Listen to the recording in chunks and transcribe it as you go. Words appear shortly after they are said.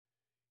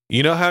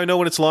You know how I know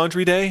when it's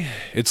laundry day?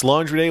 It's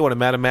laundry day when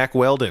I'm at a Mack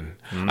Weldon.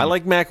 I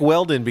like Mack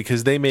Weldon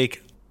because they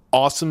make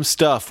awesome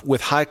stuff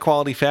with high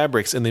quality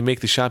fabrics, and they make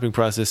the shopping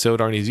process so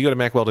darn easy. You go to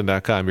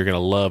MackWeldon.com, you're going to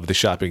love the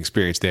shopping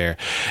experience there.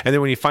 And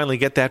then when you finally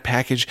get that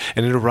package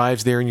and it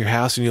arrives there in your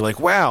house and you're like,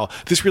 wow,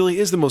 this really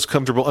is the most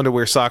comfortable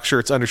underwear, socks,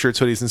 shirts,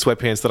 undershirts, hoodies, and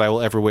sweatpants that I will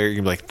ever wear. You're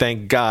going to be like,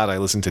 thank God I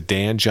listened to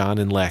Dan, John,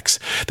 and Lex.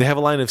 They have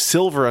a line of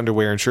silver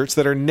underwear and shirts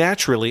that are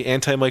naturally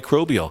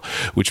antimicrobial,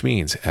 which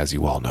means, as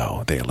you all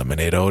know, they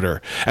eliminate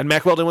odor. And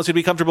Mack Weldon wants you to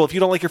be comfortable. If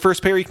you don't like your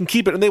first pair, you can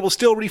keep it, and they will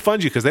still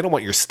refund you because they don't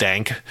want your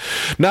stank.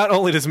 Not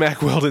only does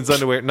Mack Weldon's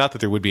underwear, not that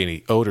there would be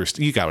any odors,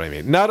 you got what I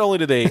mean. Not only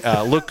do they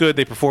look good,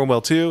 they perform well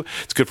too.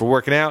 It's good for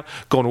working out,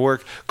 going to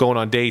work, going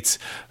on dates,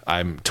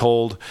 I'm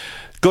told.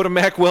 Go to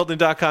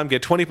MackWeldon.com,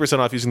 get 20%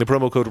 off using the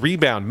promo code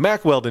REBOUND.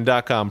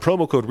 MackWeldon.com,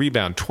 promo code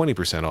REBOUND,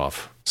 20%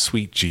 off.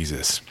 Sweet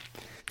Jesus.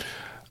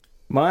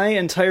 My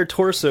entire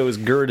torso is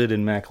girded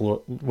in Mack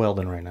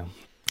Weldon right now.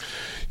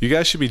 You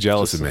guys should be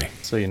jealous of me.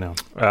 So you know.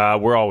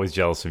 We're always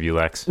jealous of you,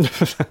 Lex. You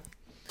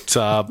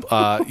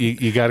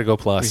got to go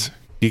Plus.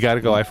 You got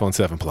to go iPhone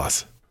 7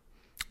 Plus.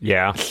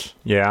 Yeah.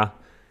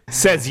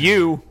 Says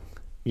you.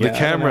 Yeah,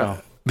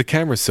 the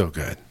camera's so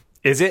good.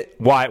 Is it?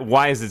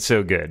 Why is it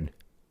so good?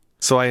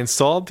 So I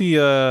installed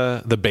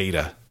the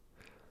beta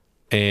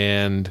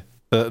and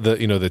the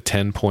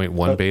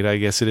 10.1 beta, I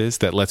guess it is,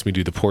 that lets me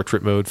do the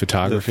portrait mode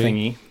photography. The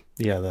thingy.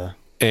 Yeah, the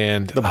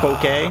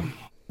bokeh.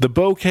 The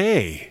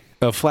bokeh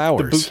of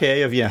flowers. The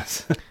bouquet of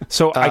yes.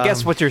 So I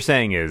guess what you're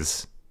saying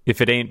is, if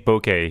it ain't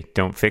bokeh,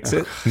 don't fix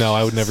it. No,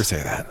 I would never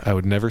say that. I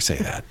would never say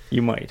that.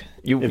 You might.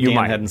 You Dan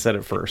might. hadn't said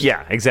it first.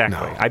 Yeah, exactly.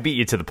 No. I beat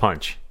you to the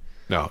punch.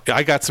 No,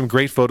 I got some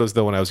great photos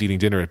though when I was eating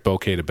dinner at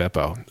Bokeh de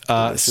Beppo.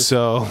 That's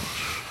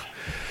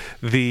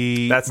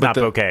not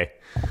bokeh.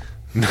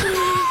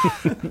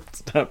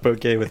 It's not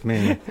bokeh with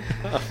me.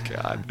 Oh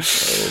God.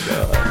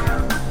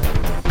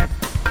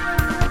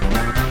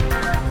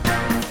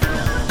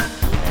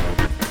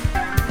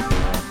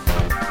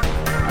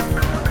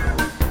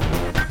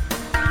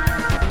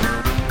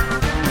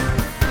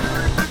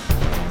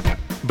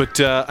 But,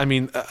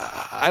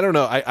 I don't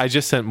know. I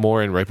just sent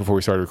more in right before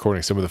we started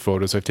recording some of the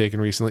photos I've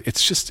taken recently.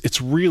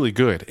 It's really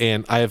good.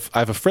 And I have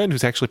a friend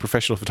who's actually a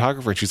professional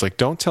photographer, and she's like,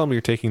 don't tell me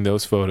you're taking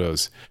those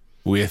photos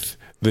with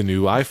the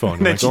new iPhone.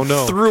 I'm like, oh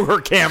no. Threw her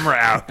camera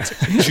out.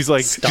 She's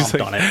like, Stomped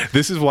on it.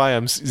 This is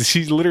why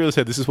she literally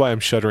said, this is why I'm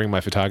shuttering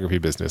my photography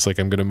business. Like,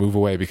 I'm going to move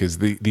away because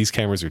these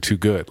cameras are too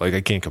good. Like,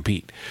 I can't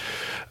compete.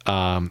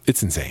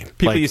 It's insane.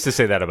 People used to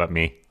say that about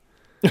me.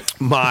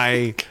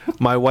 My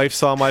wife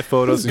saw my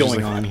photos. What's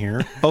going on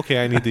here?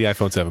 Okay, I need the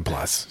iPhone 7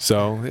 Plus.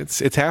 So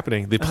it's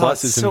happening. The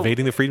Plus is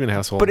invading the Friedman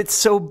household. But it's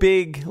so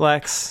big,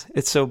 Lex.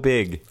 It's so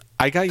big.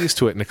 I got used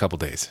to it in a couple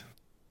days.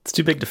 It's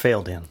too big to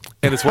fail, Dan.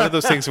 And it's one of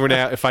those things where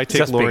now, if I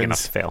take Lauren's big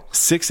enough to fail.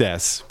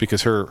 6S,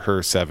 because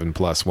her 7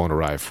 Plus won't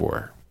arrive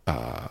for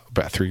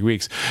about 3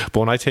 weeks. But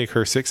when I take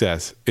her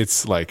 6S,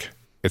 it's like,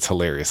 it's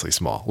hilariously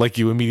small. Like,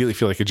 you immediately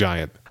feel like a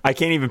giant. I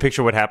can't even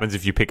picture what happens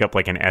if you pick up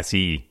like an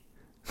SE.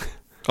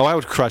 Oh, I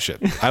would crush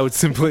it. I would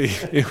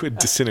it would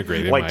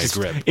disintegrate in like my just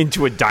grip.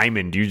 Into a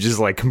diamond. You just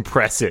like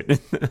compress it.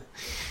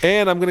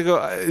 And I'm going to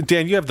go,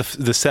 Dan, you have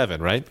the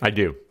 7, right? I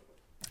do.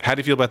 How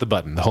do you feel about the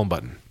button, the home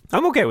button?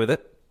 I'm okay with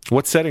it.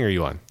 What setting are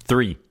you on?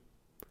 3.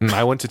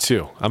 I went to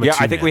 2. I'm a yeah,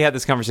 2 I think man. we had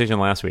this conversation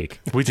last week.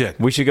 We did.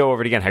 We should go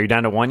over it again. Are you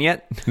down to 1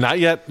 yet? Not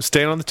yet.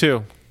 Staying on the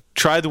 2.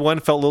 Tried the 1,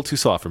 felt a little too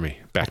soft for me.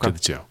 Back to the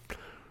 2.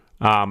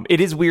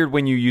 It is weird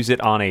when you use it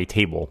on a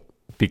table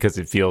because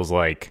it feels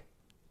like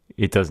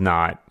it does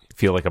not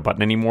feel like a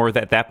button anymore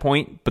at that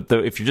point. But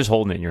if you're just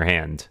holding it in your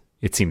hand,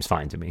 it seems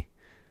fine to me.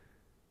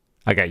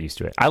 I got used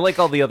to it. I like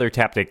all the other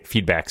taptic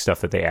feedback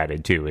stuff that they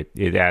added too.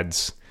 It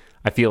adds,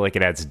 I feel like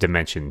it adds a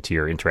dimension to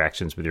your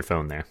interactions with your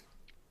phone there.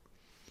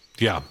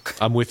 Yeah,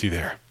 I'm with you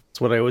there.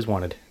 It's what I always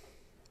wanted.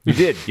 You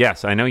did.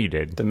 Yes, I know you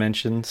did.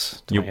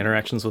 Dimensions to my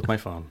interactions with my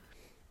phone.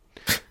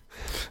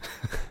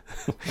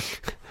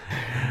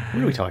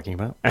 What are we talking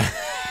about?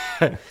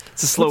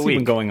 It's a slow What's week.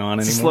 even going on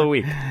anymore? It's a slow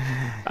week.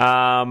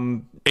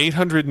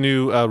 800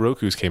 new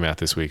Rokus came out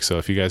this week, so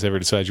if you guys ever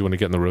decide you want to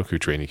get in the Roku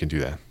train, you can do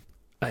that.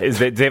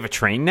 Do they have a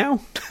train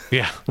now?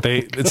 Yeah,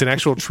 it's an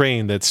actual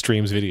train that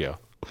streams video.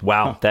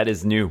 Wow, that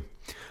is new.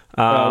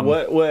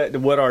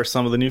 What are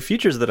some of the new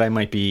features that I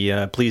might be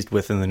pleased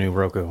with in the new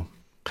Roku?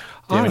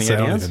 Honestly, I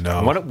don't even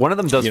know. One of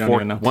them does You don't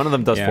even know? One of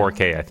them does Yeah.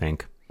 4K, I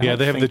think. Yeah,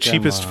 they have the think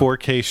cheapest I'm,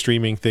 4K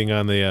streaming thing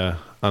on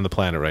the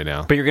planet right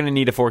now. But you're going to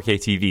need a 4K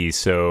TV,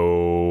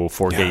 so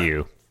 4K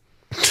you.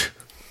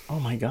 Oh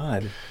my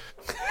god!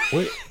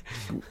 What?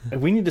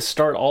 We need to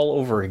start all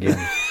over again.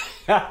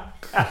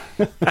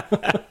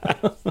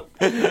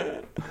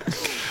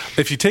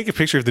 If you take a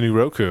picture of the new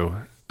Roku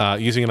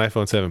using an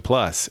iPhone 7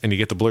 Plus and you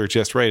get the blur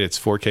just right, it's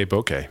 4K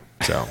bokeh.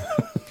 So,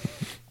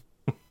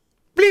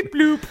 Bleep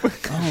bloop.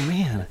 Oh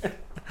man,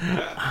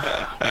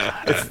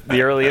 It's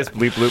the earliest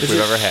bleep bloop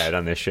we've ever had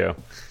on this show.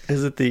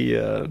 is it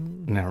the?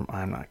 Never.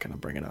 I'm not going to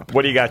bring it up.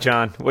 What do you got,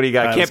 John? What do you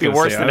got? Can't be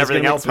worse than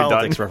everything else we've done.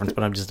 Politics reference,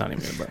 but I'm just not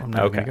even. I'm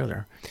not Okay. going to go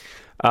there.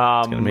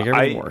 It's gonna make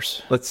everything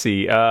worse. Let's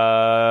see. You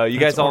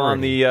guys all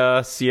on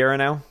the Sierra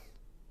now?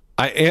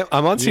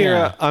 I'm on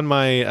Sierra on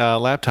my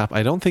laptop.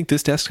 I don't think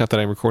this desktop that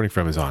I'm recording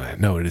from is on it.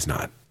 No, it is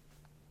not.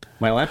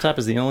 My laptop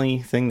is the only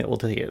thing that will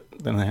take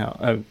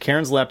it.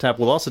 Karen's laptop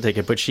will also take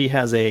it, but she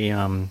has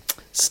a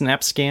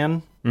snap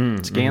scan.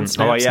 Snap,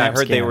 oh, yeah, I heard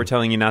scan. they were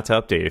telling you not to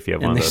update if you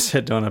have one and of they those.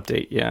 said don't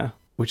update,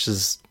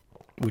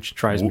 which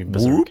drives me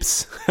berserk.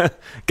 Whoops.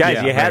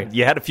 Guys,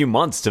 you had a few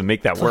months to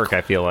make that work, I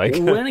feel like.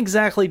 When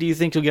exactly do you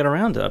think you'll get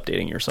around to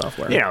updating your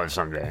software? Yeah,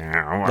 someday.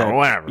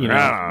 Whatever.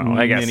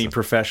 I guess many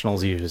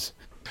professionals use.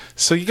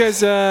 So you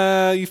guys,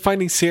 you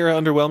finding Sierra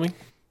underwhelming?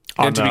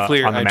 And to be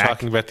clear, I'm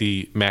talking about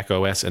the Mac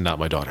OS and not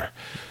my daughter.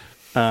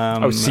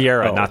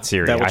 Sierra, not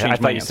Siri. I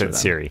thought you said then.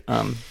 Siri.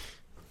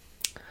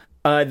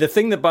 The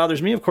thing that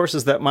bothers me, of course,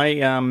 is that my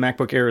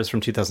MacBook Air is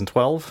from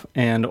 2012,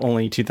 and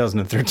only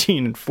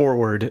 2013 and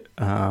forward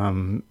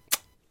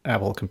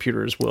Apple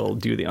computers will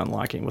do the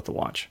unlocking with the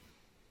watch.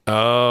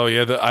 Oh,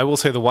 yeah. I will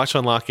say the watch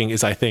unlocking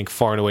is, I think,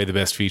 far and away the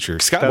best feature.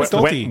 Scott when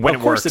McNulty...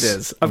 it works. It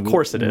is. Of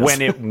course it is.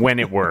 When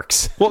it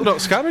works. Well, no,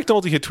 Scott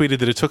McNulty had tweeted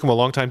that it took him a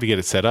long time to get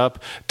it set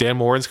up. Dan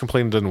Morin's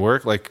complained it doesn't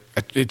work. Like,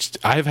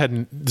 I've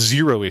had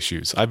zero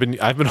issues. I've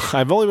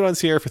only been on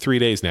Sierra for 3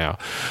 days now.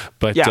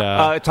 But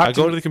I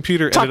go to the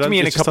computer... Talk to me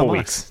in a couple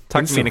weeks.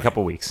 Talk to me in a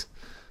couple weeks.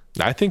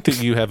 I think that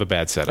you have a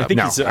bad setup.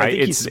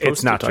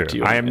 It's not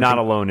true. I am not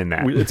alone in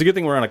that. It's a good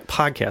thing we're on a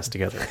podcast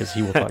together, because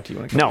he will talk to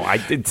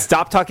you.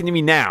 Stop talking to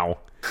me now.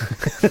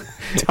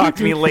 Talk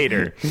to me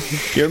later.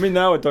 Hear me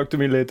now and talk to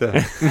me later.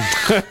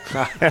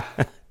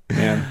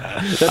 Man,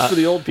 that's for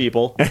the old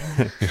people.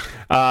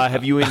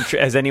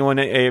 Has anyone,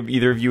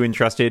 either of you,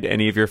 entrusted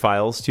any of your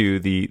files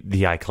to the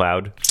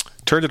iCloud?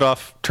 Turned it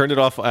off.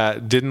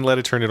 Didn't let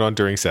it turn it on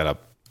during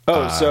setup.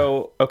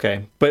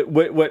 Okay, but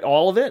what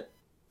all of it?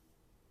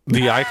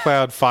 The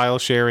iCloud file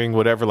sharing,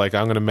 whatever. Like,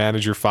 I'm going to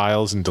manage your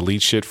files and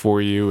delete shit for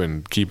you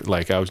and keep it.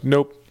 Like,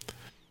 nope.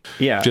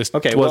 Yeah. Just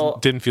okay.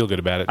 Didn't feel good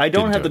about it. I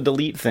don't have the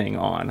delete thing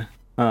on,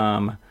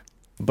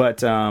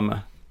 but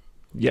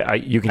yeah,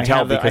 you can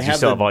tell because you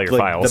still have all your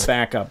files. The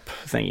backup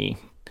thingy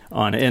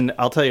on, and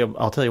I'll tell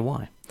you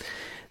why.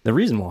 The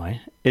reason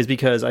why is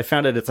because I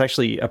found it's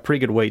actually a pretty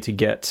good way to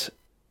get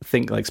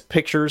things like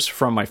pictures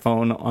from my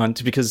phone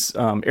onto, because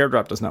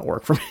AirDrop does not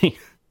work for me.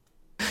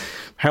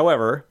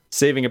 However,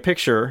 saving a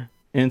picture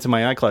into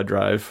my iCloud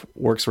drive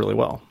works really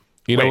well.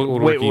 You know what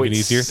would work even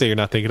easier that you're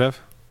not thinking of?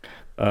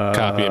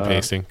 Copy and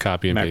pasting.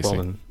 Copy and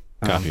pasting.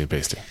 Copy and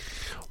pasting.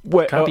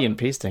 Copy and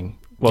pasting.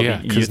 Well,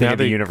 yeah, because now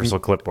the universal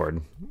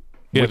clipboard.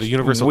 Yeah, the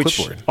universal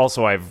clipboard.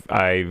 Also,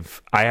 I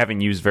haven't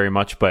used very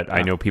much, but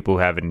I know people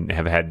have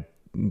had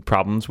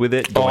problems with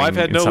it. I've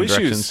had no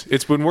issues.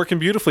 It's been working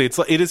beautifully.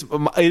 It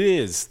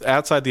is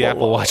outside the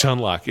Apple Watch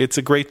unlock. It's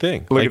a great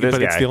thing. Look at this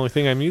guy. It's the only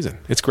thing I'm using.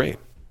 It's great.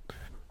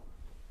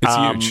 It's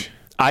huge.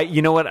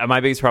 You know what? My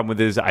biggest problem with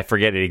it is I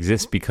forget it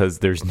exists because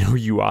there's no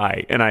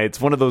UI, and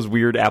it's one of those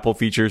weird Apple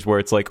features where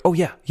it's like, oh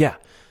yeah,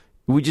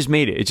 we just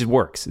made it. It just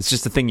works. It's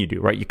just a thing you do,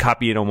 right? You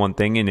copy it on one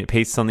thing and it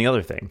pastes on the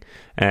other thing,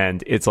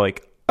 and it's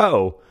like,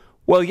 oh,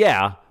 well,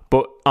 yeah,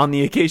 but on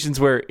the occasions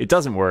where it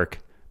doesn't work,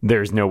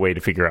 there's no way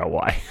to figure out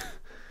why,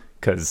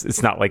 because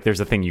it's not like there's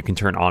a thing you can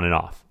turn on and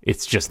off.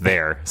 It's just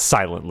there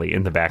silently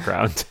in the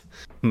background.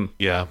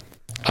 Yeah.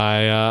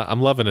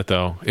 I'm loving it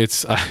though.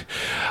 It's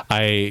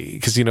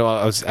because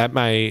I was at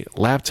my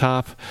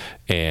laptop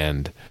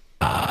and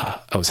I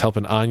was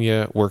helping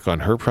Anya work on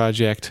her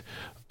project,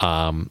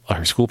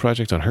 her school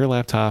project on her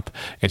laptop,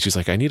 and she's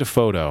like, I need a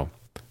photo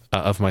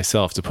of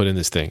myself to put in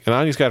this thing. And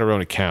Anya's got her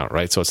own account,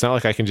 right? So it's not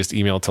like I can just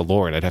email it to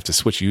Lauren. I'd have to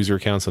switch user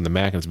accounts on the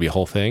Mac and it'd be a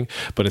whole thing.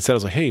 But instead I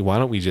was like, hey, why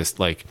don't we just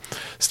like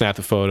snap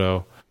the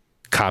photo,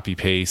 copy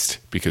paste,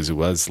 because it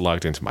was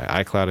logged into my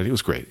iCloud. It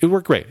was great. It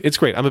worked great. It's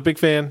great. I'm a big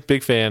fan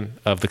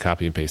of the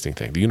copy and pasting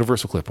thing, the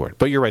universal clipboard.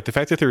 But you're right. The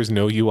fact that there is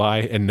no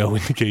UI and no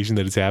indication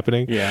that it's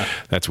happening,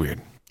 that's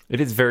weird. It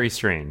is very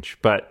strange.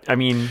 But I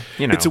mean,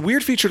 it's a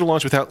weird feature to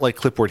launch without like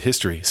clipboard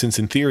history, since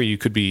in theory you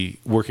could be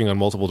working on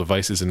multiple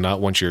devices and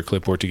not want your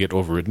clipboard to get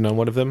overridden on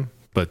one of them.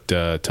 But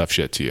tough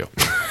shit to you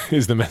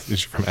is the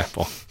message from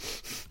Apple.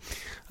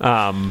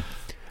 Well,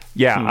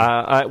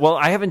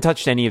 I haven't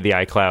touched any of the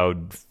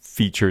iCloud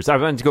features. I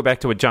wanted to go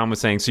back to what John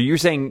was saying. So you're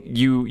saying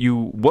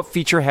you what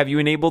feature have you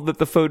enabled that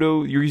the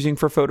photo you're using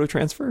for photo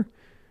transfer?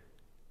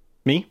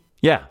 Me?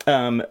 Yeah.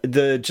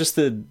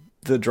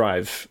 The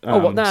drive.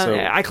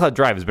 iCloud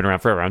Drive has been around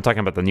forever. I'm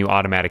talking about the new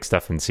automatic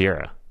stuff in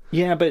Sierra.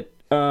 Yeah, but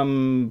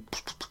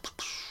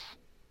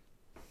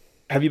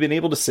have you been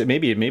able to say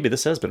maybe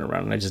this has been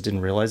around and I just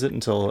didn't realize it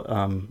until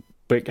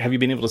but have you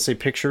been able to save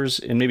pictures,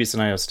 and maybe it's an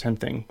iOS 10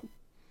 thing,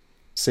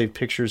 save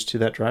pictures to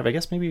that drive? I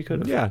guess maybe you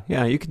could have.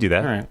 Yeah, you could do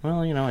that. All right.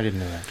 Well, I didn't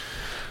know that.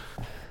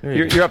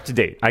 You're up to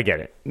date. I get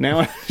it.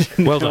 Now,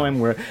 well done. I'm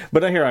worried.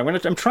 But here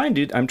I'm trying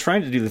to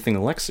do the thing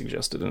Alex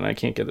suggested, and I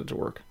can't get it to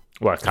work.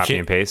 What? Copy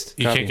and paste?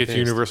 You can't get the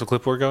universal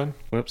clipboard going?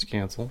 Whoops,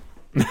 cancel.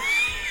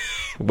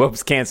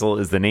 Whoops, cancel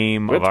is the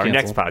name of our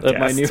next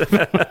podcast.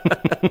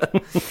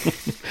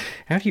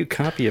 How do you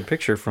copy a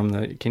picture from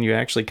the... Can you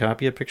actually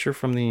copy a picture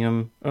from the...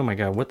 Oh my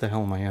God, what the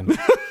hell am I in?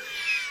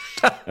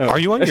 Are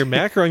you on your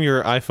Mac or on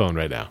your iPhone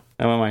right now?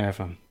 I'm on my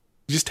iPhone.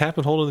 You just tap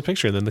and hold on the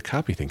picture, and then the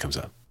copy thing comes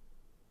up.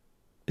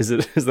 Is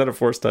that a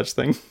force touch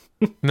thing?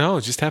 No,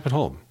 just tap and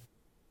hold.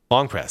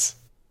 Long press.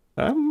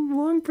 I'm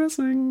long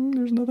pressing.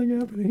 There's nothing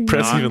happening.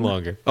 Press even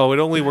longer. Oh, it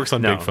only works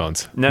on big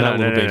phones. No.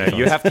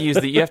 You have to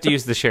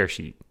use the share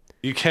sheet.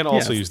 You can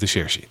also use the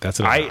share sheet. That's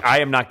an I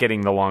am not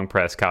getting the long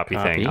press copy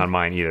thing on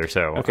mine either.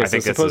 So okay, I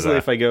think supposedly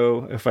if I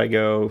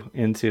go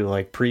into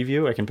like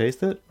preview, I can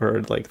paste it,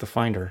 or like the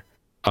Finder.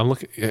 I'm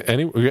looking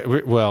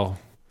well.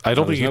 I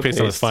don't think you can paste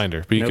it on the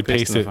Finder, but you could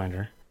paste it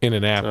in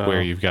an app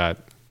where you've got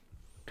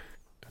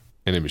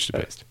an image to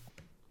paste.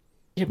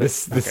 Yeah, but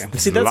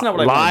see, that's not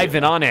what I live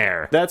and on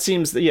air. That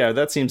seems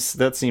less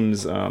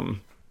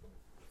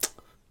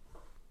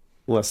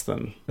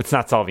than. It's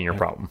not solving your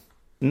problem.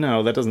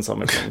 No, that doesn't solve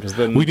my problem because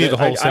then we need a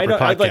whole separate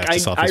podcast to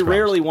solve this I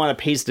rarely want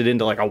to paste it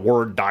into like a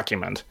Word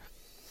document.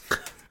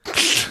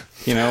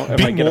 You know, if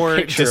be I get more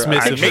a picture,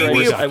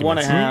 dismissive. I want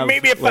to have.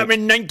 Maybe if I'm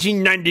in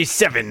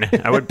 1997,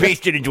 I would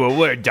paste it into a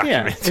Word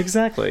document. Yeah,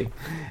 exactly.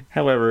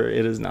 However,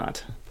 it is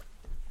not.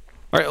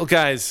 All right, well,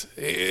 guys,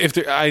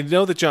 I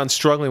know that John's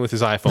struggling with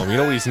his iPhone. You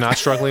know what he's not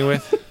struggling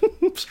with?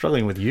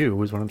 Struggling with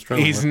you is what I'm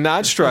struggling with. He's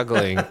not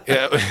struggling.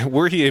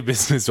 Were he a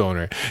business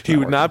owner, he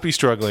would not be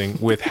struggling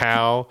with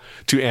how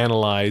to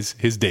analyze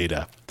his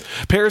data.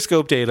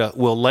 Periscope data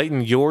will lighten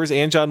yours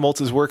and John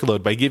Moltz's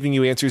workload by giving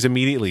you answers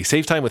immediately.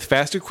 Save time with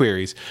faster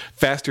queries,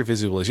 faster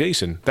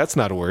visualization. That's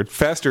not a word.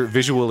 Faster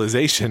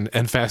visualization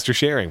and faster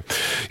sharing.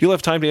 You'll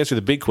have time to answer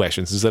the big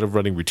questions instead of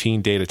running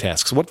routine data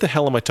tasks. What the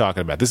hell am I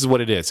talking about? This is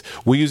what it is.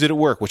 We use it at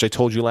work, which I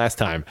told you last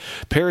time.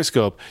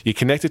 Periscope, you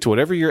connect it to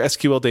whatever your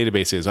SQL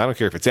database is. I don't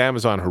care if it's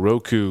Amazon,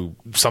 Heroku,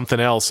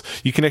 something else.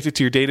 You connect it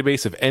to your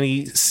database of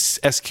any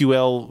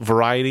SQL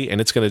variety,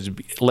 and it's going to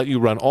let you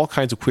run all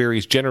kinds of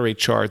queries, generate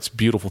charts,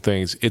 beautiful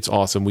things. It's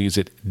awesome. We use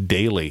it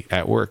daily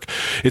at work.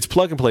 It's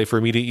plug and play for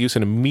immediate use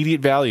and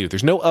immediate value.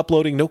 There's no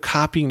uploading, no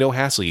copying, no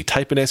hassle. You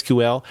type in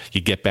SQL,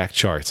 you get back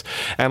charts.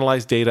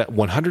 Analyze data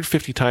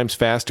 150 times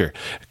faster,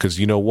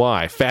 because you know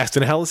why. Fast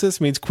analysis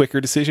means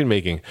quicker decision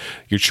making.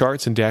 Your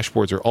charts and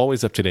dashboards are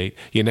always up to date.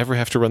 You never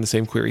have to run the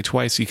same query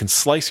twice. You can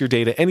slice your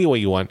data any way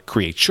you want,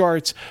 create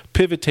charts,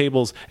 pivot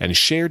tables, and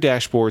share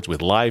dashboards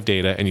with live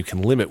data, and you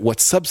can limit what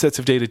subsets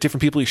of data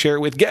different people you share it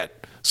with get.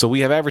 So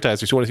we have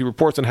advertisers who want to see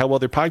reports on how well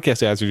their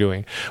podcast ads are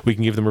doing. We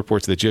can give them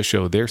reports that just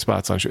show their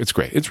spots on show. It's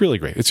great. It's really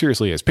great. It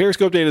seriously is.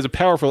 Periscope data is a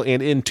powerful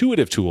and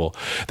intuitive tool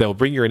that will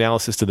bring your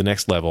analysis to the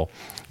next level.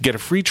 Get a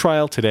free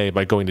trial today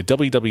by going to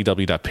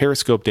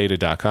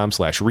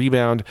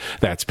www.periscopedata.com/rebound.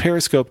 That's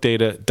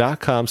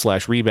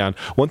periscopedata.com/rebound.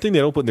 One thing they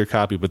don't put in their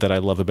copy, but that I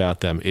love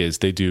about them, is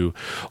they do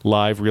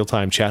live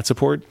real-time chat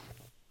support.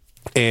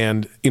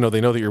 And, you know, they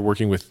know that you're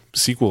working with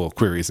SQL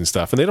queries and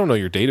stuff, and they don't know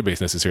your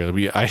database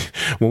necessarily.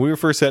 When we were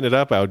first setting it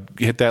up, I would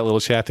hit that little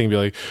chat thing and be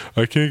like,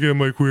 I can't get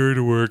my query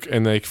to work.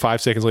 And like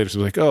 5 seconds later, it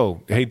was like,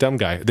 oh, hey, dumb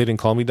guy. They didn't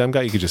call me dumb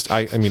guy. You could just,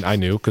 I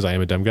knew, because I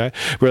am a dumb guy.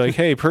 We're like,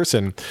 hey,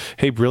 person,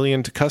 hey,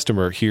 brilliant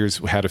customer,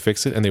 here's how to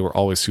fix it. And they were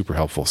always super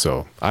helpful.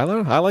 So I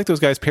like those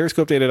guys.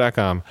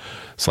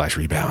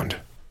 Periscopedata.com/rebound.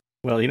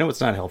 Well, you know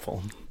what's not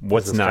helpful?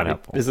 What's not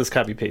helpful? Is this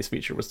copy paste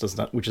feature, which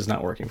is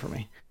not working for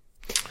me.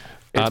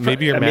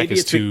 Maybe your Mac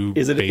is too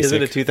basic. Is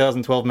it a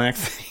 2012 Mac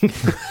thing?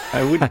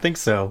 I wouldn't think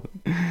so.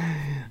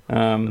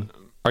 Are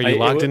you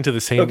logged into the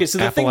same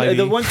Apple ID?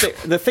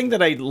 The thing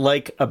that I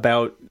like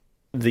about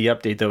the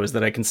update, though, is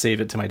that I can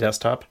save it to my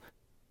desktop.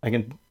 I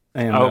can.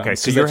 And, okay,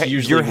 so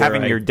you're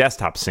having your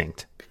desktop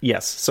synced.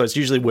 Yes, so it's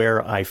usually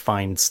where I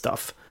find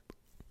stuff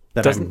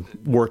that I'm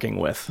working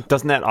with.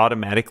 Doesn't that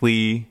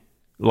automatically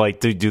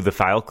do the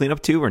file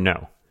cleanup too, or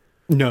no?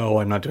 No,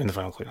 I'm not doing the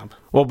final cleanup.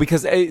 Well,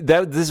 because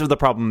this was the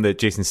problem that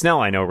Jason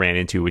Snell, I know, ran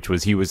into, which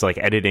was he was like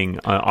editing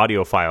an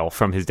audio file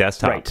from his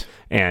desktop,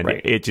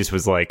 it just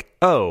was like,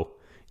 oh,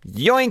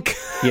 yoink.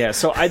 Yeah.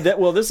 So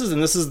this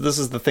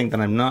is the thing that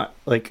I'm not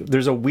like.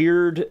 There's a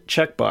weird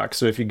checkbox.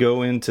 So if you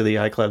go into the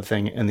iCloud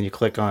thing and then you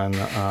click on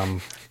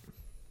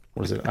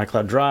what is it,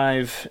 iCloud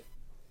Drive,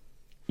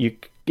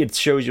 it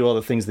shows you all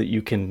the things that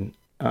you can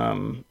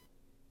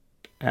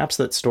apps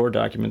that store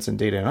documents and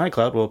data in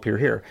iCloud will appear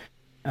here.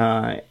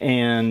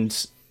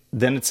 And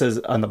then it says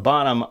on the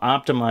bottom,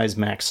 optimize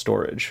Mac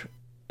storage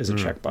is a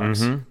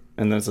checkbox. Mm-hmm.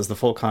 And then it says the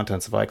full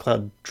contents of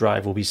iCloud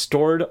Drive will be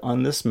stored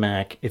on this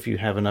Mac. If you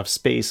have enough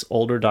space,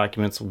 older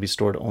documents will be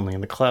stored only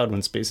in the cloud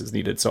when space is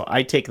needed. So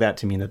I take that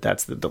to mean that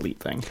that's the delete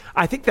thing.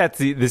 I think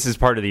this is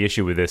part of the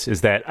issue with this,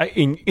 is that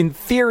in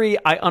theory,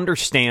 I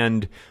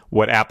understand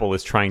what Apple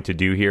is trying to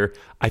do here.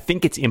 I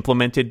think it's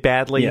implemented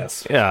badly.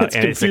 Yes. It's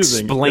and confusing. It's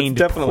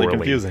explained it's definitely poorly.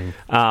 Confusing.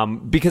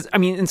 Because,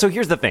 and so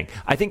here's the thing.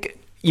 I think,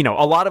 a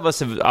lot of us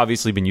have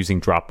obviously been using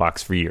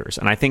Dropbox for years.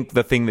 And I think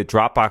the thing that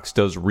Dropbox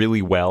does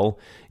really well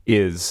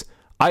is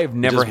I have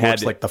never Just had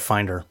works like the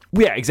Finder.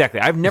 Yeah,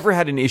 exactly. I've never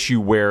had an issue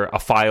where a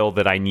file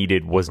that I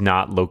needed was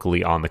not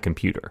locally on the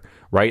computer,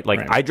 right?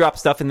 Like I drop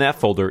stuff in that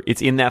folder,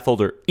 it's in that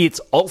folder. It's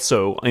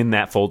also in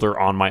that folder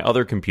on my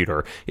other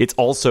computer. It's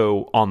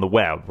also on the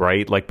web,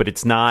 right? Like, but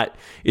it's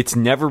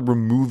never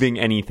removing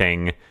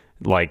anything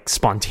like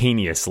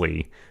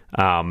spontaneously.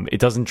 It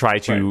doesn't try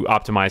to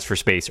optimize for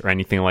space or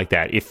anything like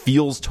that. It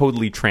feels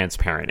totally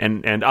transparent.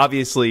 And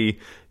obviously,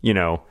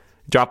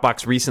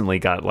 Dropbox recently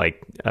got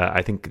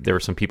I think there were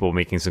some people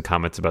making some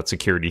comments about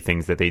security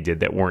things that they did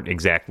that weren't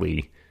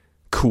exactly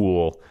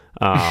cool.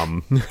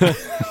 I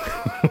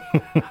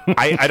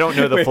don't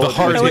know the full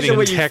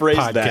hard-hitting tech podcast.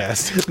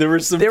 podcast. There were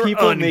some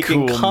people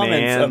making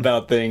comments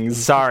about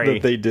things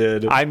that they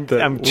did. I'm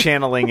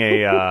channeling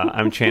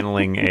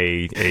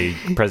a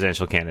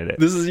presidential candidate.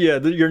 This is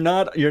you're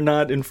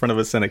not in front of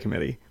a Senate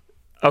committee.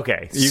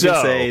 Okay, you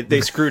can say they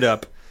screwed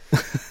up.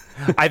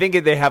 I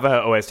think they have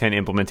a OS 10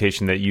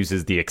 implementation that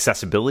uses the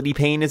accessibility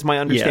pane, is my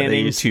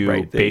understanding,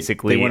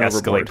 basically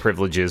escalate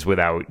privileges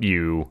without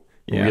you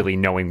really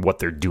knowing what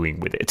they're doing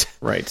with it.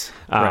 Right.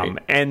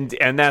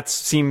 And that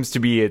seems to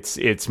be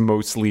it's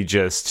mostly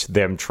just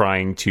them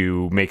trying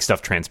to make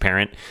stuff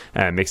transparent,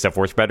 make stuff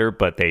work better,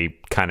 but they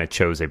kind of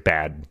chose a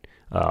bad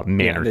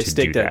manner to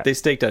do that. They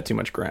staked out too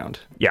much ground.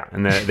 Yeah,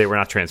 and they were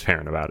not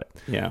transparent about it.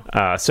 Yeah.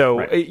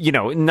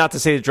 Not to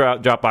say that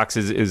Dropbox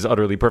is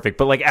utterly perfect,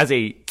 but like as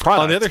a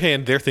product. On the other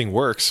hand, their thing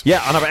works.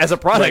 Yeah, as a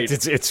product,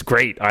 it's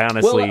great. I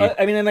honestly. Well,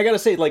 and I got to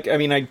say,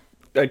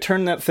 I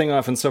turned that thing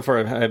off, and so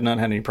far I have not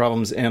had any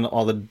problems, and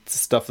all the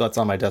stuff that's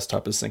on my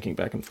desktop is syncing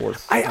back and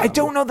forth. I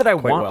don't know that I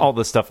want all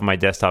the stuff on my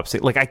desktop.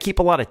 Like, I keep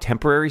a lot of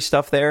temporary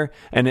stuff there,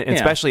 and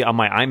especially on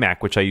my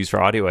iMac, which I use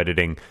for audio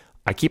editing,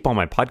 I keep all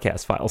my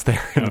podcast files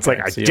there. And it's like,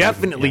 I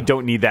definitely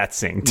don't need that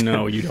synced.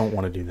 No, you don't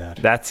want to do that.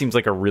 That seems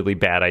like a really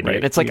bad idea. Right.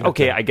 And it's like,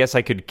 okay, I guess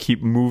I could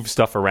move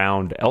stuff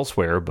around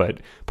elsewhere, but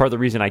part of the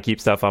reason I keep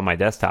stuff on my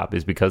desktop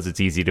is because it's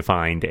easy to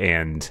find,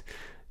 and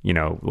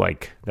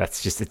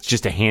it's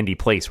just a handy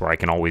place where I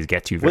can always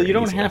get to very Well, you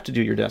don't easily. have to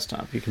do your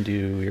desktop. You can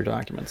do your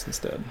documents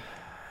instead.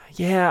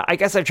 Yeah, I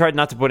guess I've tried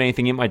not to put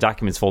anything in my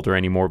documents folder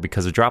anymore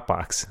because of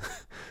Dropbox.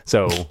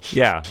 So,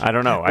 yeah, I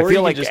don't know. I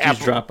feel like just use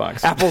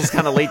Dropbox. Apple's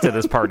kind of late to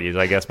this party, is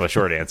I guess my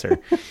short answer.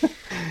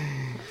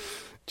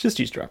 Just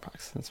use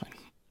Dropbox. That's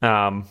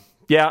fine.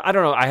 Yeah, I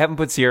don't know. I haven't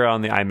put Sierra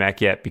on the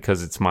iMac yet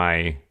because it's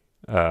my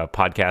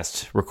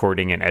podcast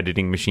recording and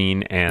editing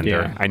machine, and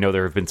I know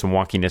there have been some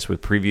wonkiness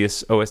with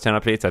previous OS 10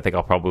 updates. I think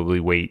I'll probably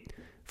wait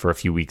for a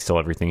few weeks till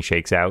everything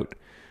shakes out,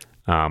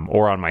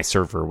 or on my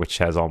server, which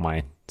has all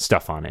my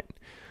stuff on it.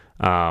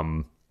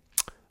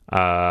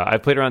 I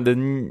played around.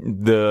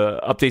 The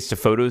updates to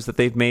photos that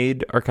they've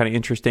made are kind of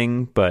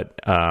interesting, but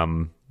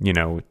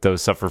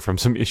those suffer from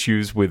some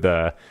issues with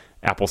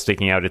Apple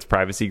staking out its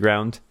privacy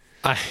ground.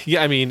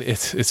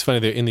 It's funny.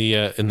 They're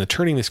in the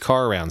Turning This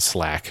Car Around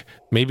Slack,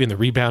 maybe in the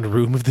rebound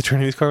room of the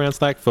Turning This Car Around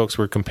Slack, folks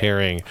were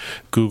comparing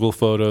Google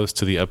Photos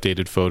to the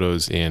updated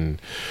photos in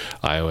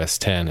iOS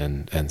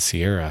 10 and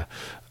Sierra.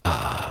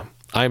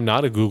 I'm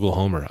not a Google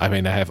homer. I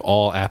mean, I have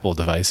all Apple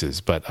devices,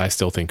 but I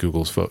still think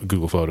Google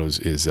Photos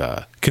is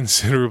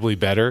considerably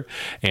better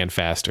and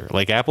faster.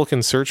 Like, Apple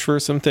can search for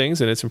some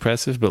things, and it's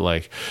impressive, but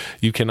like,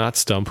 you cannot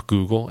stump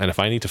Google. And if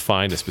I need to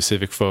find a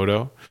specific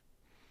photo,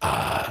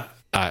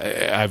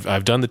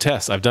 I've done the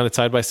test. I've done it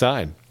side by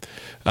side.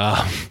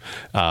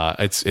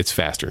 It's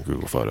faster in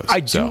Google Photos.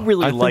 I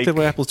think that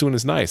what Apple's doing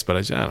is nice, but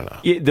I don't know.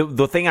 Yeah,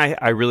 the thing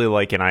I really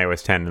like in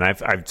iOS 10, and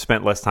I've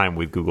spent less time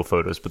with Google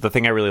Photos, but the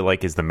thing I really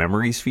like is the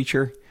memories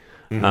feature.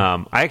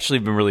 Mm-hmm. I actually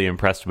have been really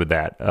impressed with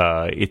that.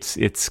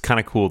 It's kind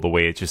of cool the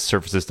way it just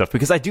surfaces stuff,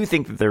 because I do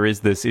think that there is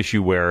this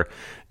issue where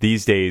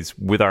these days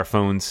with our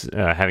phones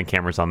having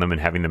cameras on them and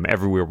having them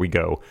everywhere we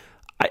go,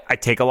 I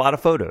take a lot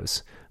of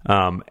photos.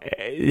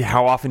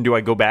 How often do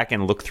I go back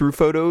and look through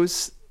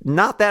photos?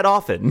 Not that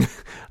often.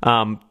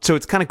 So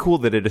it's kind of cool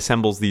that it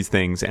assembles these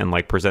things and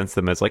like presents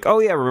them as like, oh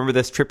yeah, remember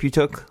this trip you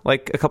took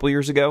like a couple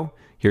years ago?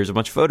 Here's a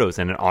bunch of photos,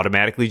 and it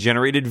automatically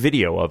generated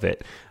video of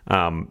it.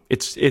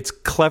 It's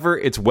clever.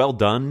 It's well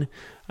done.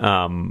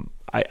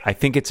 I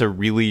think it's a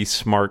really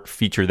smart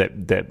feature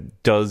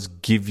that does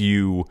give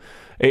you.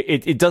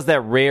 It does that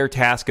rare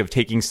task of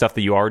taking stuff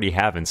that you already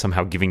have and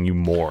somehow giving you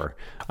more.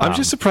 I'm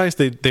just surprised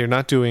they're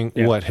not doing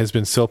what has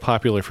been so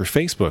popular for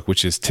Facebook,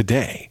 which is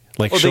today.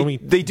 Like,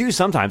 They do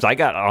sometimes. I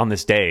got on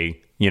this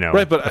day,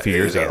 a few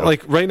years ago.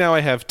 Like, right now I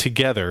have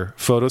together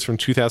photos from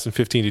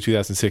 2015 to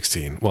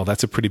 2016. Well,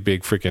 that's a pretty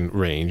big freaking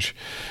range.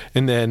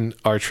 And then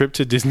our trip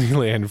to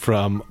Disneyland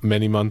from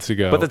many months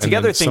ago. But the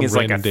together thing is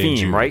like a theme,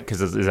 June. right?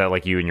 Because is that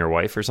like you and your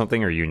wife or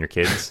something, or you and your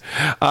kids?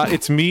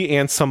 It's me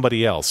and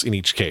somebody else in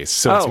each case.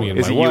 So it's me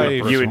and my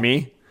wife. You and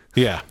me?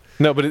 Yeah.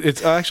 No, but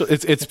it's actually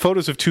it's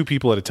photos of two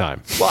people at a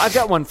time. Well, I've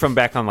got one from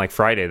back on like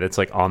Friday that's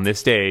like on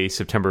this day,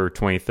 September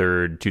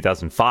 23rd,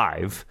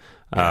 2005.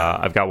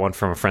 I've got one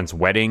from a friend's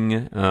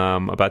wedding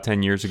about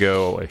 10 years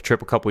ago, a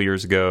trip a couple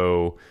years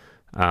ago,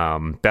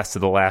 best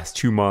of the last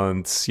 2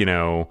 months.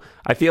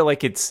 I feel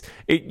like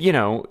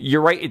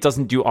you're right. It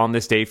doesn't do on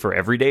this day for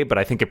every day, but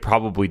I think it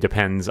probably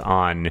depends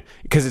on,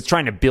 because it's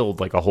trying to build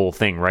like a whole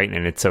thing, right?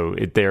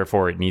 And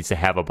therefore it needs to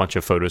have a bunch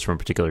of photos from a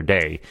particular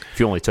day. If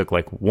you only took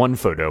like one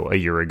photo a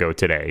year ago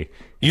today,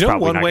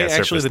 one way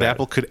actually that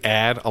Apple could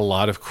add a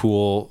lot of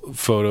cool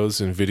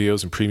photos and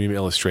videos and premium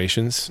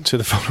illustrations to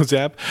the Photos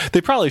app.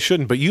 They probably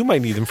shouldn't, but you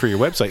might need them for your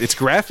website. It's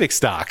Graphic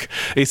Stock,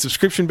 a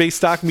subscription-based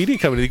stock media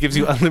company that gives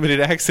you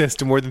unlimited access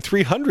to more than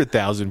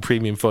 300,000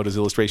 premium photos,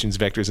 illustrations,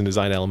 vectors, and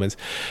design elements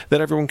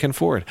that everyone can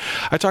afford.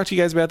 I talked to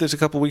you guys about this a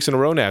couple weeks in a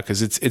row now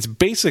because it's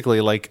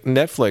basically like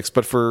Netflix,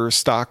 but for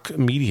stock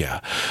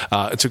media.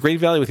 It's a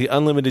great value with the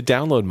unlimited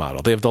download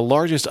model. They have the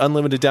largest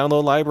unlimited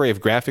download library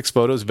of graphics,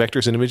 photos,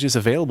 vectors, and images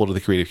available to the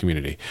creative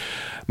community.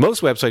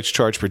 Most websites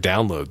charge per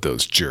download,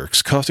 those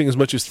jerks, costing as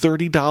much as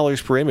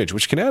 $30 per image,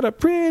 which can add up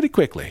pretty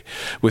quickly.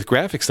 With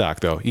Graphic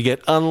Stock, though, you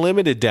get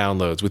unlimited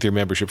downloads with your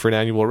membership for an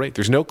annual rate.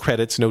 There's no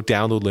credits, no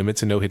download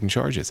limits, and no hidden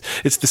charges.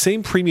 It's the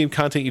same premium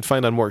content you'd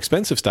find on more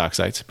expensive stock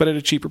sites, but at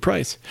a cheaper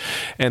price.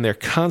 And they're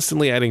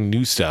constantly adding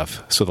new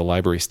stuff so the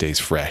library stays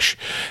fresh.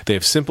 They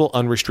have simple,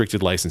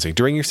 unrestricted licensing.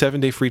 During your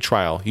 7-day free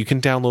trial, you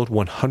can download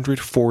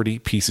 140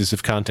 pieces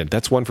of content.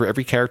 That's one for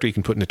every character you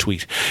can put in a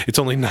tweet. It's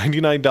only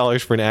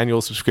 $99 for an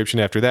annual subscription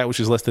after that, which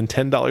is less than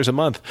 $10 a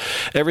month.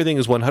 Everything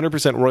is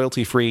 100%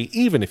 royalty-free,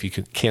 even if you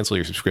can cancel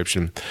your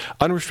subscription.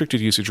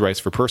 Unrestricted usage rights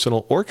for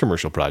personal or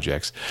commercial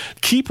projects.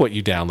 Keep what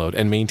you download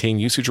and maintain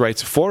usage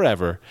rights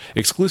forever.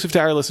 Exclusive to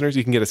our listeners,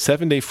 you can get a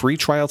 7-day free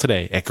trial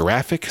today at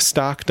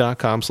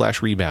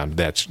graphicstock.com/rebound.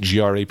 That's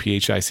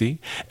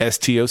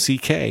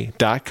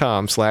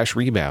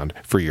graphicstock.com/rebound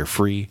for your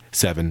free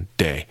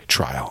 7-day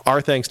trial.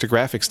 Our thanks to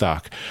Graphic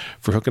Stock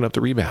for hooking up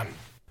the Rebound.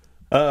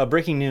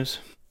 Breaking news.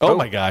 Oh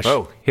my gosh.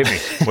 Oh, hit me.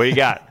 What you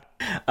got?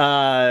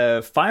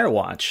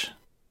 Firewatch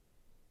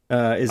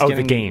is getting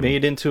the game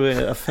made into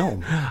a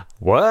film.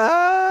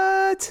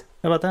 What?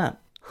 How about that?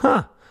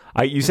 Huh.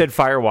 You said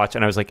Firewatch,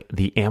 and I was like,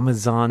 the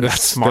Amazon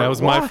smart That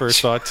was watch? my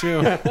first thought,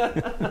 too.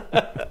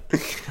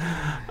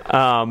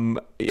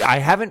 I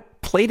haven't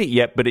played it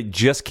yet, but it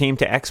just came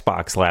to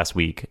Xbox last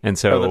week, and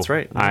so that's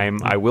right.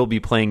 I will be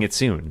playing it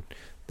soon.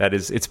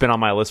 It's been on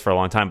my list for a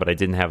long time, but I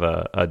didn't have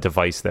a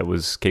device that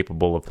was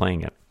capable of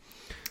playing it.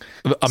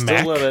 A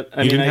Mac? Love it.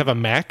 You didn't have a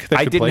Mac that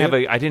could play it?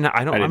 I didn't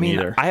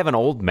either. I have an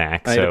old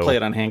Mac. I had to play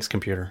it on Hank's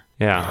computer.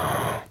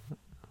 Yeah.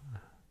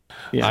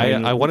 Yeah,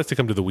 I want it to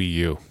come to the Wii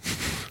U.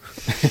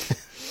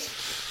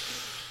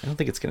 I don't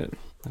think it's gonna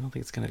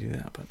do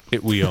that, but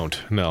We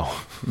won't. No.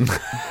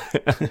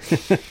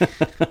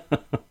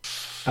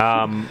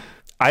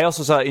 I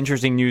also saw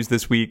interesting news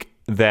this week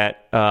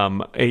that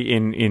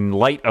in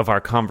light of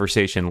our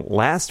conversation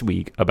last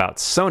week about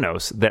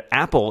Sonos, that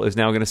Apple is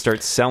now going to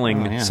start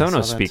selling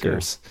Sonos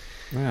speakers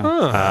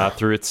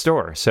through its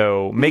store.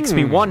 So makes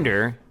you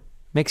wonder,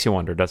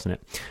 doesn't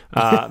it?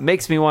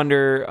 Makes me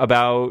wonder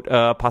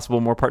about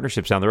possible more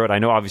partnerships down the road. I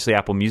know obviously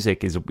Apple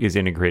Music is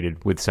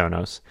integrated with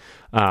Sonos.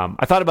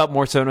 I thought about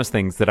more Sonos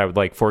things that I would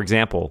like. For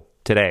example,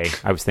 today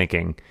I was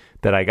thinking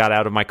that I got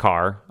out of my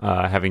car,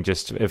 having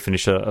just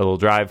finished a little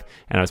drive,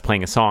 and I was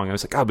playing a song. I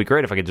was like, oh, it'd be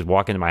great if I could just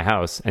walk into my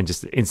house and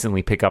just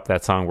instantly pick up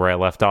that song where I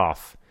left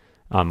off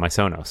on my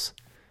Sonos.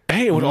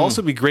 Hey, it would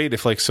also be great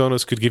if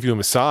Sonos could give you a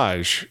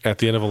massage at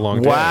the end of a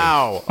long day.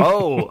 Wow.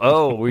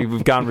 Oh,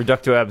 we've gone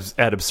reducto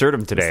ad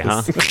absurdum today,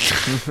 huh?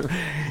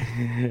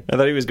 I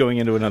thought he was going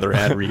into another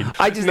ad read.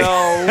 I just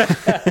know.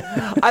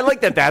 I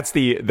like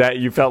that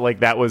you felt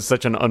like that was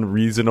such an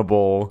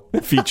unreasonable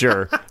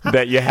feature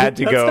that you had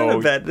to go.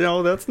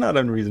 No, that's not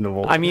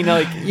unreasonable. I mean,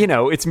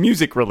 it's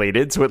music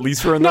related, so at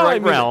least we're in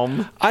the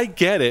realm. I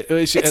get it.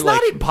 It's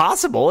not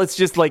impossible. It's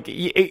just like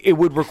it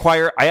would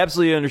require. I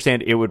absolutely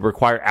understand. It would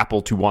require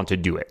Apple to want to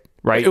do it.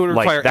 Right? It would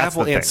require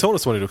Apple and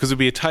Sonos want to do it because it would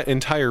be an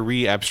entire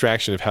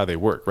re-abstraction of how they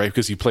work, right?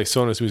 Because you play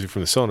Sonos music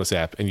from the Sonos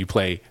app and you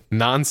play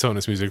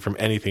non-Sonos music from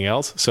anything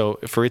else. So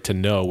for it to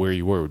know where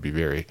you were would be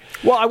very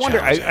well. I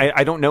wonder.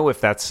 I don't know if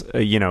that's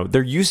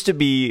there used to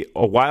be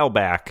a while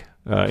back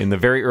in the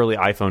very early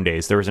iPhone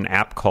days. There was an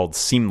app called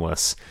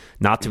Seamless,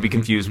 not to be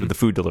confused with the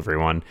food delivery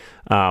one.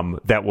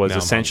 That was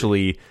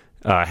essentially.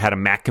 Had a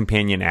Mac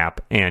companion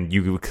app, and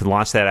you could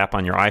launch that app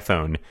on your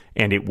iPhone,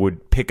 and it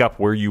would pick up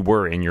where you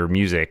were in your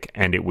music,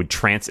 and it would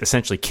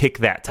essentially kick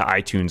that to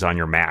iTunes on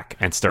your Mac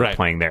and start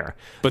playing there.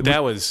 But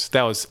that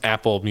was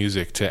Apple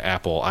Music to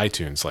Apple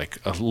iTunes, like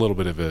a little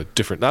bit of a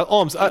different.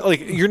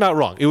 You're not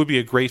wrong. It would be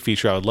a great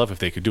feature. I would love if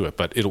they could do it,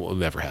 but it will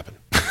never happen.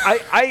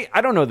 I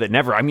don't know that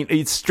never. I mean,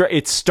 it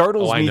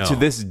startles me to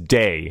this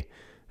day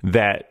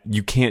that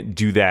you can't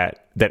do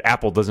that. That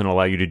Apple doesn't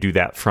allow you to do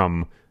that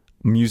from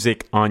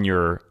music on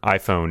your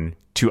iPhone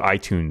to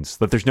iTunes,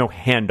 that there's no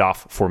handoff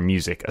for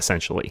music,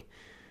 essentially.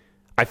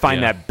 I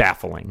find that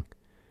baffling.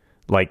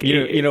 Like,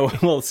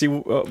 well, see,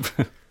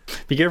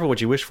 be careful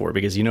what you wish for,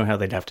 because you know how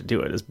they'd have to do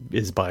it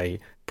is by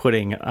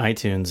putting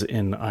iTunes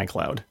in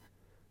iCloud.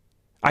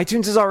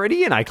 iTunes is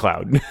already in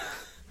iCloud.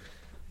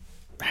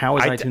 How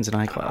is iTunes in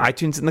iCloud?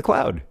 iTunes in the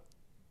cloud.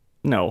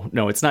 No,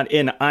 it's not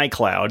in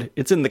iCloud.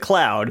 It's in the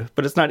cloud,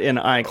 but it's not in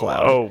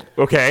iCloud. Oh,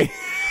 okay.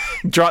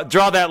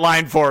 Draw that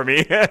line for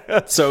me.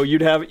 So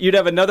you'd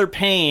have another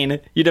pane.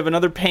 You'd have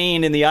another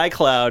pane in the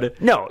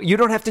iCloud. No, you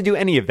don't have to do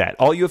any of that.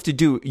 All you have to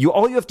do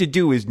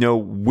is know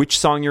which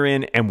song you're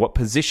in and what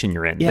position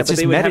you're in. Yeah, That's but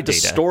just they would metadata. have to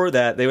store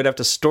that. They would have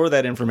to store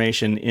that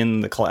information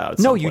in the cloud.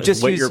 No, you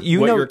just use what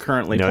you're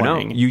currently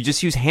playing. No, you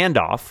just use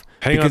handoff.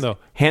 Hang on though.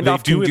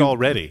 Handoff they do it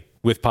already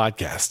with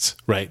podcasts,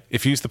 right?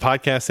 If you use the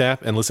podcast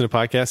app and listen to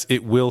podcasts,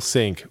 it will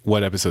sync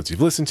what episodes you've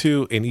listened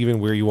to and even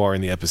where you are in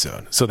the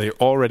episode. So they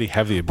already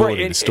have the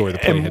ability to store the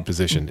playhead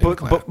position in the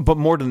cloud. But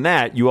more than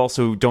that, you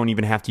also don't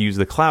even have to use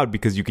the cloud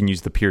because you can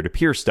use the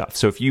peer-to-peer stuff.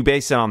 So if you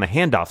base it on the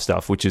handoff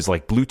stuff, which is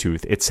like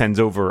Bluetooth, it sends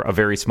over a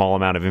very small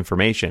amount of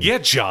information. Yeah,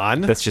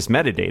 John. That's just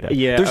metadata.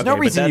 Yeah, there's no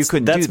reason you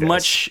couldn't do this. That's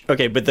much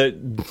okay, but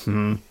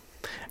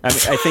I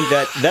think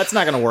that's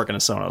not going to work in a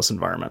Sonos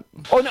environment.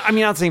 Oh no, I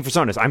mean, I'm not saying for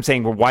Sonos. I'm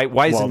saying why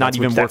is it not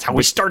even working? That's how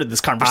we started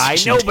this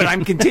conversation. I know, but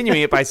I'm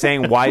continuing it by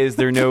saying why is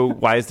there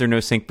no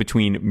sync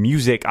between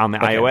music on the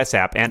iOS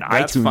app and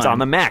That's iTunes fine. on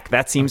the Mac?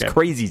 That seems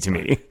crazy to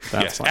me.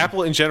 That's fine.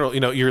 Apple in general,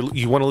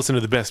 you want to listen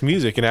to the best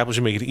music, and Apple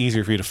should make it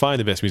easier for you to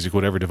find the best music,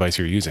 whatever device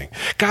you're using.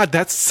 God,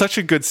 that's such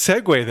a good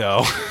segue,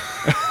 though.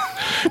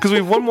 Because we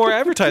have one more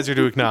advertiser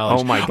to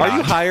acknowledge. Oh, my God. Are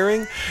you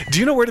hiring? Do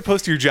you know where to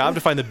post your job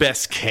to find the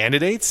best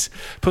candidates?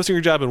 Posting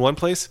your job in one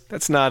place,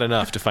 that's not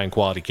enough to find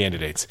quality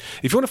candidates.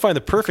 If you want to find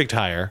the perfect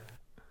hire,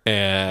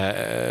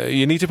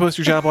 you need to post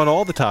your job on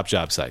all the top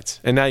job sites.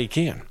 And now you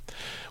can.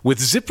 With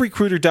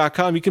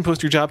ZipRecruiter.com, you can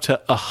post your job to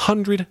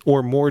 100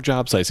 or more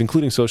job sites,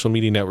 including social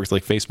media networks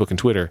like Facebook and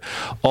Twitter.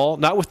 All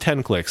not with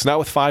 10 clicks, not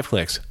with 5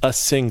 clicks, a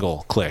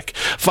single click.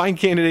 Find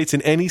candidates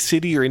in any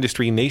city or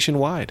industry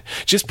nationwide.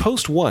 Just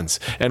post once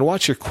and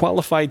watch your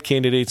qualified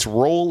candidates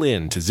roll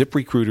in to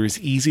ZipRecruiter's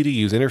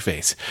easy-to-use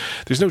interface.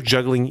 There's no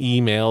juggling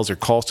emails or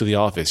calls to the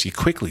office. You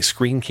quickly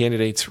screen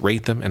candidates,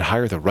 rate them, and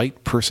hire the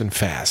right person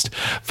fast.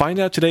 Find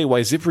out today why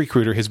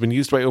ZipRecruiter has been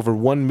used by over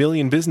 1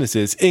 million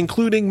businesses,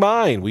 including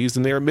mine. We use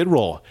them there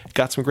mid-roll.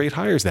 Got some great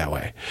hires that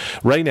way.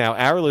 Right now,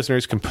 our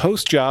listeners can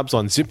post jobs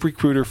on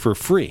ZipRecruiter for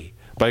free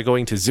by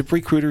going to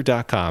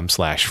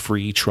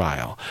ZipRecruiter.com/free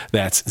trial.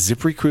 That's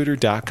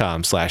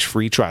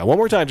ZipRecruiter.com/free trial. One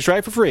more time to try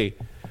it for free,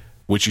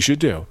 which you should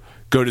do.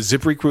 Go to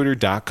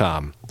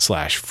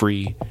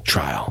ZipRecruiter.com/free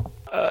trial.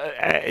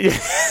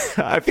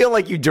 I feel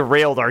like you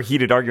derailed our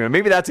heated argument.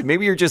 Maybe that's it.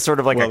 Maybe you're just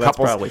sort of like a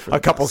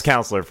couples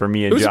counselor for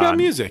me and John. It was John. about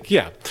music,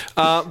 yeah.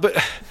 But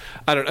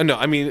I don't know.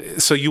 I mean,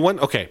 so you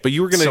want, okay, but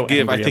you were going to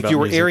give, I think you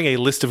were airing a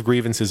list of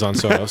grievances on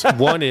Sonos.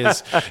 One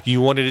is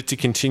you wanted it to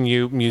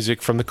continue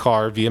music from the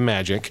car via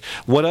Magic.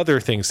 What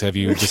other things have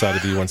you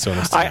decided that you want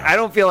Sonos to have? I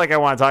don't feel like I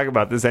want to talk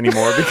about this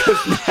anymore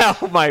because now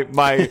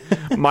my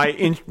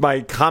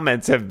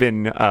comments have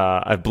been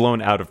I've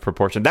blown out of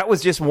proportion. That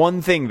was just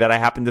one thing that I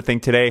happened to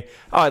think today.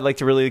 Oh, I'd like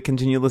to really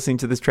continue listening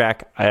to this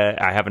track.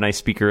 I have a nice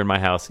speaker in my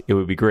house. It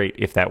would be great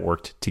if that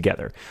worked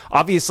together.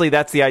 Obviously,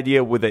 that's the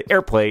idea with the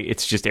AirPlay.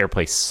 It's just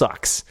AirPlay sucks.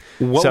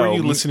 What were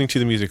you listening to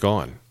the music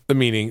on?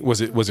 Meaning,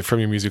 was it from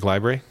your music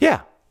library?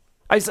 Yeah.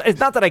 It's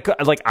not that I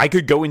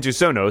could go into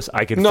Sonos,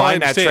 I could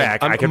find that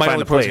track, I could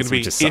find the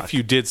place. If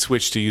you did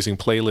switch to using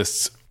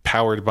playlists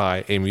powered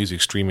by a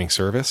music streaming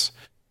service,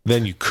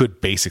 then you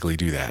could basically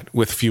do that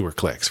with fewer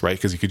clicks, right?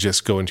 Because you could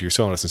just go into your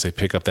Sonos and say,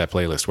 pick up that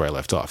playlist where I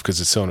left off, because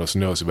Sonos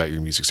knows about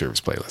your music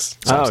service playlist.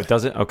 Oh, it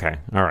does it? Okay.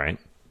 All right.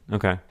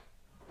 Okay.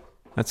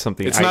 That's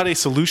something. It's not a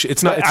solution.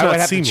 It's not. It's I not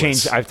would have seamless. to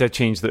change. I have to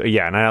change the.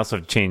 Yeah, and I also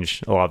have to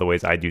change a lot of the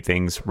ways I do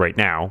things right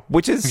now,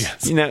 which is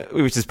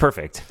which is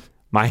perfect.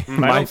 I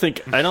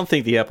don't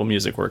think the Apple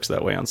Music works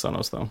that way on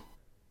Sonos though.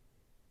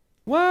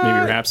 What?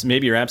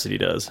 Maybe your Rhapsody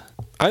does.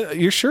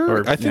 You're sure?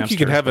 Or I think Napster, you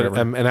can have whatever.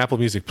 an Apple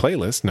Music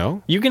playlist.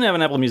 No, You can have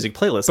an Apple Music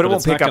playlist, But it won't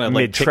it's not pick up gonna,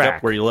 pick mid-track.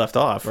 up where you left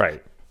off.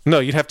 right. no,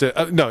 you'd have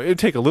to. No, it'd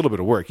take a little bit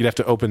of work. You'd have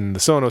to open the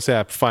Sonos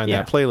app, find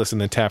that playlist, and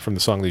then tap from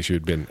the song that you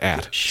had been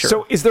at. Sure.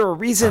 So, is there a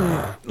reason?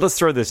 Let's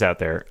throw this out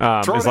there.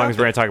 As long as we're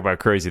going to talk about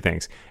crazy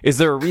things, is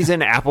there a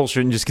reason Apple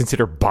shouldn't just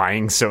consider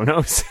buying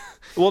Sonos?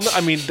 Well, no,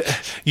 I mean,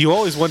 you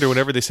always wonder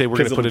whenever they say we're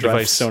going to put a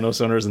device.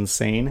 Sonos owners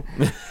insane.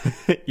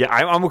 Yeah,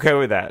 I'm okay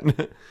with that.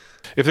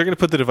 If they're going to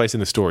put the device in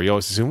the store, you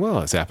always assume,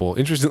 well, it's Apple.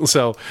 Interesting.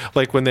 So,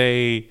 like when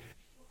they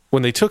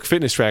took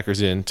fitness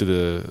trackers into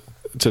the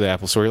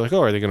Apple store, you're like,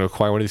 oh, are they going to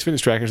acquire one of these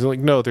fitness trackers? They're like,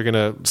 no, they're going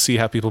to see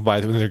how people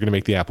buy them and they're going to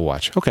make the Apple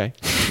Watch. Okay.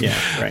 Yeah,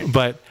 right.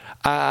 But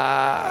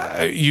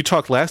you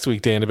talked last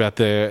week, Dan, about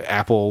the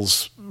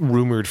Apple's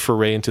rumored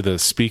foray into the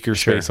speaker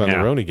space on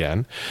their own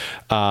again.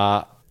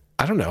 I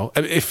don't know.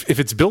 If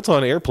it's built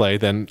on AirPlay,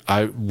 then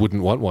I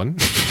wouldn't want one.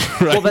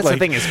 Right? Well, that's the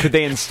thing is, could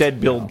they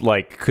instead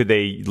could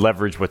they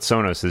leverage what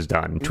Sonos has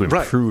done to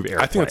improve AirPlay?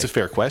 I think that's a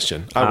fair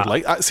question.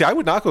 I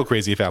would not go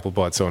crazy if Apple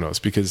bought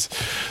Sonos, because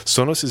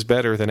Sonos is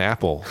better than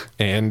Apple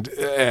and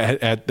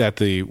at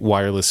the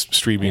wireless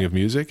streaming of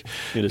music.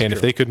 And true.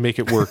 if they could make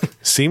it work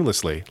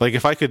seamlessly, like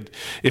if I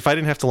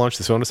didn't have to launch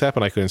the Sonos app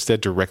and I could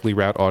instead directly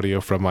route audio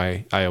from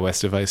my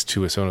iOS device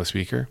to a Sonos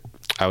speaker,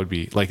 I would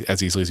be like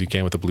as easily as you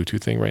can with the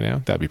Bluetooth thing right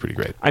now. That'd be pretty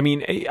great. I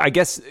mean, I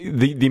guess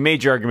the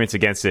major arguments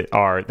against it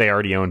are they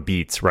already own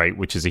Beats, right,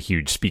 which is a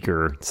huge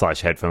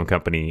speaker/headphone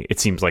company. It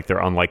seems like they're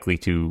unlikely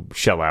to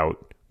shell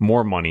out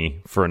more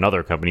money for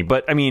another company.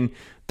 But I mean,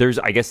 there's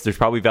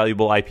probably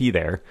valuable IP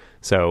there,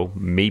 so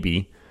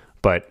maybe.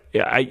 But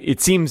it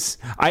seems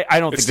I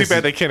don't It's think too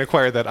bad they can't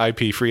acquire that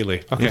IP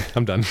freely. Okay,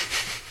 I'm done.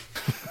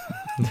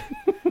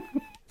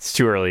 It's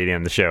too early to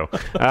end the show.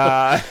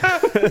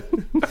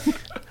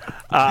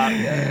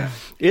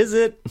 Is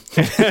it?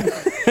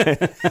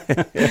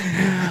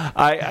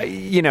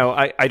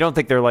 I don't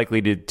think they're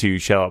likely to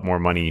shell out more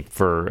money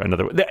for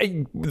another.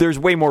 There's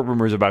way more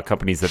rumors about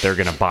companies that they're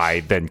going to buy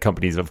than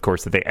companies, of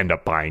course, that they end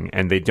up buying,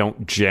 and they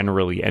don't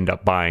generally end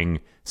up buying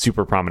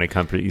super prominent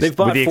companies. They've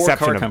bought with the 4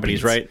 exception car of companies,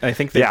 Beats. right? I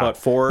think they bought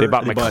 4. They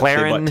bought They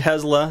McLaren, bought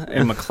Tesla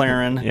and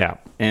McLaren. Yeah,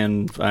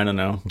 and I don't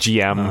know,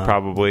 GM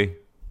probably.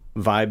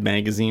 Vibe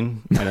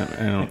magazine. I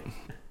don't.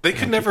 They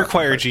could never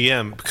acquire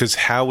GM because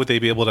how would they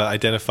be able to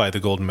identify the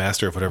golden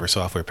master of whatever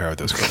software powered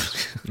those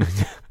cars?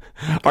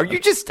 Are you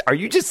just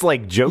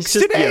like jokes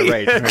just, today? Yeah,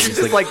 right.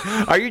 Just like,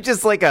 are you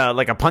just like a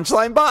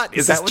punchline bot?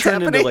 Is that what's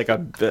turned happening? into like a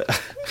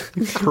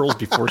Pearls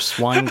Before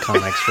Swine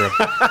comic strip?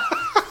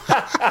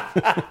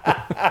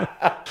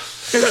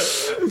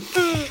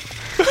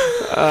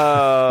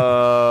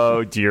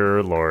 Oh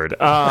dear Lord!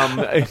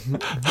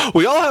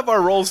 We all have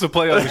our roles to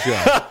play on the show.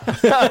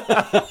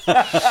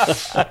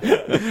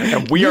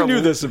 And we knew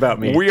this about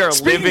me. We are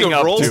Speaking living of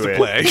up roles to to it.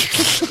 play.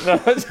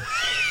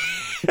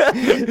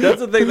 That's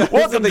the thing.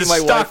 Welcome to my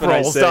wife and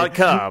I say.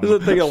 stockrolls.com. That's the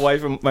thing.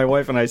 My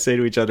wife and I say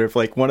to each other, if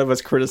like one of us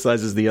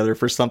criticizes the other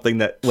for something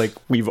that like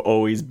we've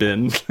always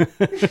been,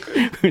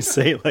 we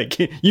say like,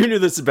 "You knew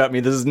this about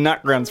me. This is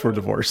not grounds for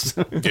divorce."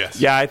 Yes.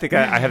 Yeah, I think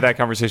I have that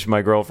conversation with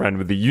my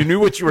girlfriend. You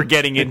knew what you were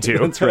getting into.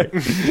 That's right.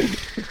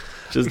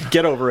 Just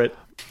get over it.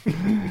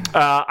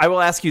 I will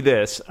ask you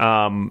this.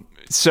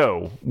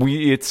 So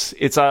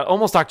it's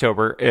almost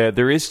October.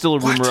 There is still a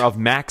rumor of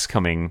Macs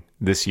coming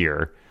this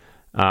year.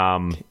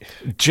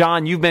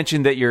 John, you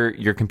mentioned that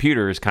your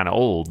computer is kind of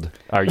old.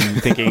 Are you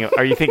thinking about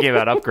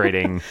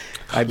upgrading?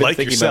 I've been Like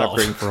thinking yourself.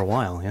 about upgrading for a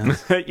while. Yeah.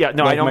 Yeah,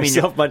 no, Like I don't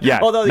myself, mean but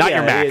although not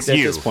your Macs. at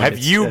You this point, have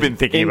you been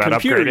thinking about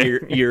computer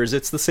upgrading? years?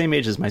 It's the same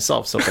age as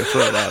myself, so if I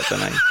throw it out,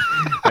 then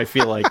I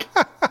feel like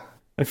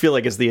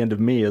it's the end of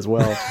me as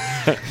well.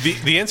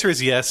 The answer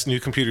is yes. New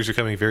computers are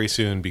coming very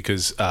soon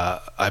because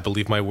I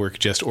believe my work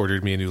just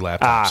ordered me a new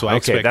laptop. So I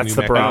expect that's new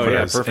the Mac barometer.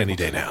 Pros Perfect. any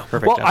day now.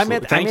 Perfect. Well, Absolutely.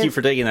 I'm Thank in- you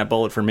for taking that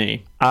bullet for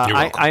me. You're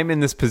welcome. I'm in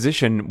this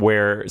position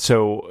where,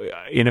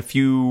 in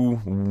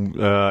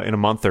a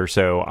month or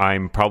so,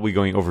 I'm probably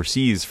going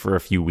overseas for a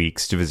few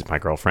weeks to visit my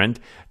girlfriend,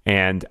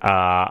 and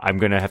I'm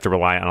going to have to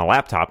rely on a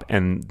laptop,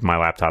 and my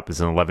laptop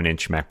is an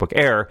 11-inch MacBook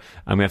Air.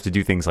 I'm going to have to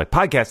do things like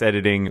podcast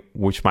editing,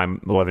 which my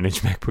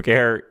 11-inch MacBook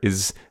Air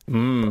is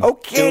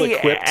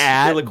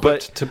okay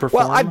ill-equipped to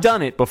perform. Well, I've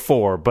done it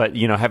before, but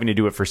having to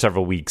do it for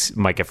several weeks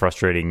might get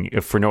frustrating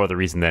if for no other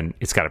reason than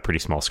it's got a pretty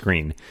small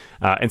screen.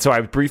 And so I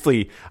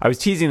was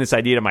teasing this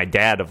idea to my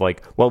dad of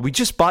like, well, we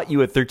just bought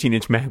you a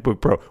 13-inch MacBook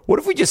Pro. What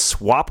if we just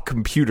swap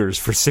computers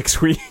for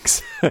 6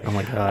 weeks? Oh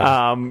my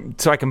god!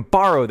 So I can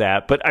borrow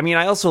that. But I mean,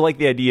 I also like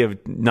the idea of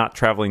not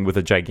traveling with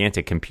a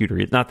gigantic computer.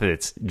 Not that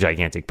it's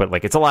gigantic, but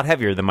like it's a lot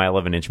heavier than my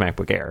 11-inch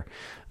MacBook Air.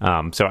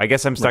 So I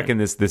guess I'm stuck in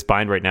this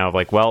bind right now of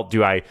like, well,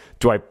 do I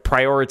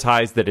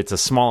prioritize that it's a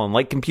small and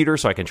light computer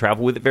so I can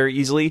travel with it very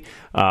easily,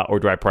 or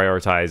do I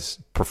prioritize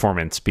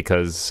performance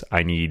because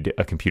I need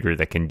a computer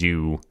that can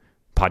do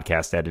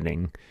podcast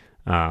editing?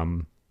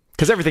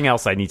 Because everything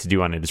else I need to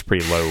do on it is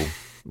pretty low,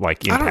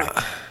 like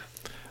impact.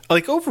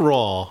 Like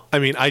overall, I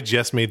mean, I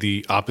just made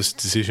the opposite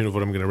decision of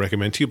what I'm going to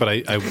recommend to you, but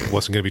I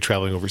wasn't going to be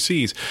traveling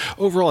overseas.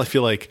 Overall, I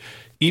feel like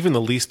even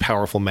the least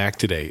powerful Mac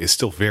today is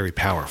still very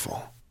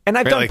powerful. And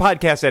I've Right, done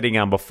podcast editing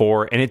on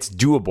before, and it's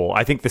doable.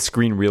 I think the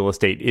screen real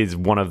estate is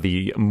one of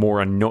the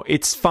more annoying.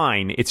 It's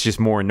fine. It's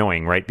just more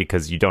annoying, right?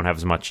 Because you don't have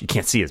as much. You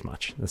can't see as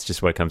much. That's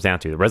just what it comes down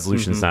to. The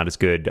resolution's not as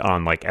good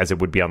on as it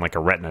would be on like a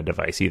Retina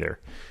device either.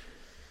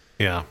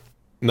 Yeah.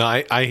 No,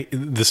 I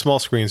the small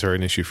screens are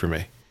an issue for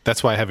me.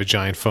 That's why I have a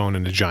giant phone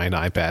and a giant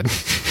iPad.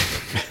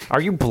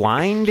 Are you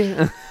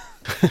blind?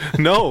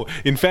 No,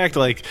 in fact,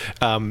 like,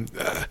 I don't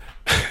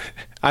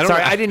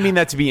Sorry, know. I didn't mean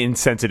that to be an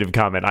insensitive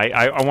comment.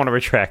 I want to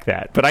retract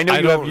that. But I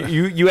know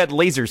you had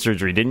laser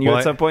surgery, didn't you, Well,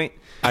 at some point?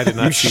 I did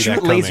not You see shoot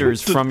that coming.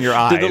 lasers from your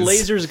eyes. Did the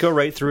lasers go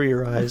right through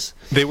your eyes?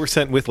 They were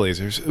sent with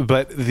lasers,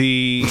 but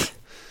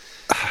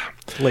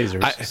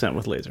Lasers sent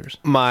with lasers.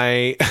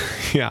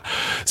 yeah.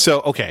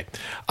 So, okay.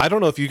 I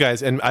don't know if you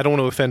guys, and I don't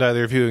want to offend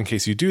either of you in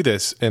case you do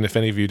this, and if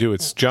any of you do,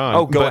 it's John.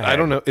 Oh, go but ahead. I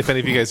don't know if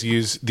any of you guys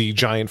use the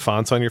giant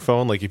fonts on your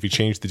phone, like if you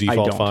change the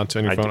default don't. font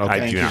on your I phone. do- Okay. I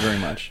Thank do you not. very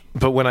much.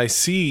 But when I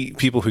see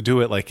people who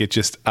do it, like it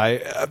just,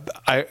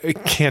 I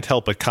can't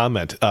help but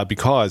comment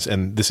because,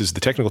 and this is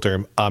the technical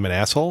term, I'm an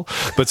asshole.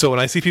 But so when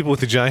I see people with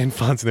the giant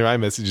fonts in their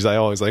iMessages, I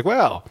always like,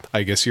 well,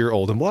 I guess you're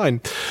old and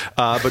blind.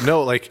 But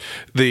no, like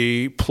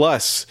the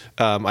plus,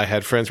 I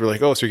had friends who were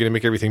like, oh, so you're going to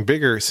make everything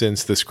bigger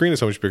since the screen is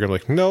so much bigger. I'm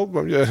like, no,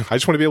 I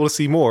just want to be able to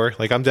see more.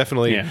 Like I'm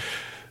definitely. Yeah.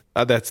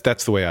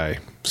 That's the way I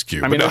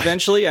skew. I mean,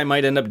 eventually I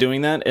might end up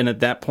doing that, and at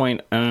that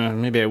point,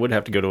 maybe I would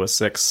have to go to a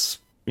 6,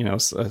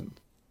 a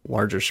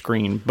larger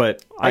screen.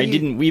 But I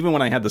didn't, even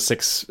when I had the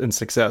 6 and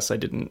 6S, I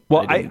didn't.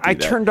 Well, I didn't do I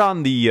that. turned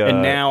on the...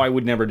 and now I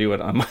would never do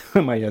it on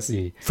my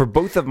SE. For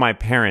both of my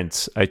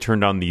parents, I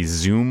turned on the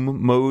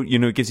zoom mode.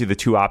 It gives you the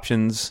 2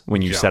 options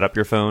when you set up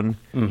your phone.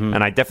 Mm-hmm.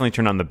 And I definitely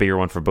turned on the bigger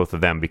one for both of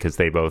them because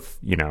they both,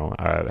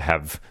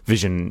 have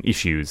vision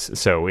issues.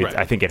 So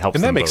I think it helps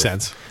and them that makes both.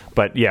 sense.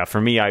 But yeah, for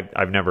me, I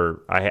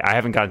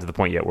haven't gotten to the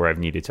point yet where I've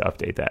needed to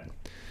update that.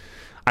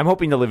 I'm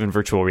hoping to live in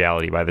virtual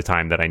reality by the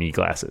time that I need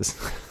glasses.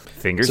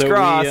 Fingers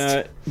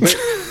crossed. But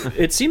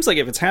it seems like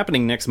if it's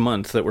happening next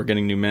month that we're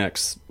getting new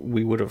Macs,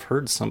 we would have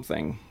heard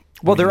something.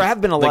 Well, there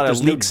have been a lot of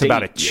there's no leaks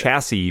about a date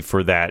chassis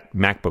for that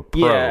MacBook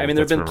Pro. Yeah, I mean,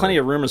 there have been plenty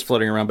of rumors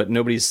floating around, but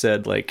nobody's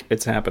said,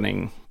 it's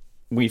happening.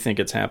 We think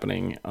it's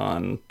happening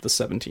on the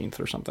 17th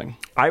or something.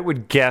 I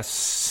would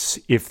guess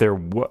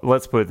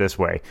let's put it this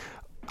way.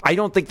 I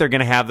don't think they're going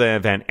to have the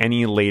event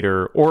any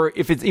later, or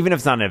even if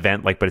it's not an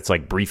event, but it's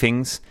like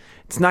briefings,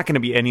 it's not going to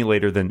be any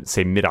later than,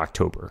 say,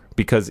 mid-October.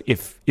 Because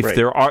if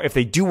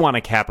they do want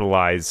to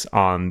capitalize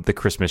on the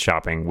Christmas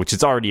shopping, which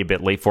it's already a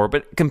bit late for,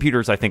 but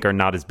computers I think are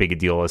not as big a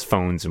deal as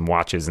phones and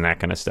watches and that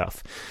kind of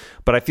stuff.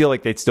 But I feel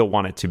like they'd still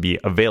want it to be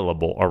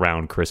available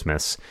around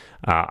Christmas.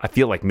 I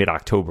feel like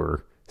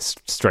mid-October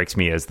strikes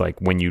me as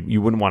when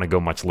you wouldn't want to go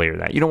much later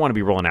than that. You don't want to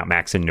be rolling out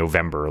Macs in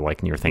November,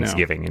 near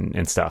Thanksgiving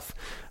and stuff.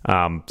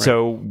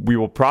 So we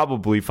will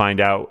probably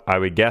find out, I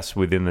would guess,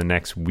 within the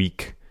next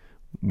week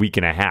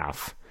and a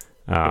half.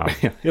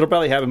 It'll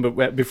probably happen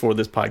before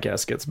this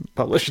podcast gets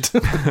published.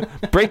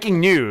 Breaking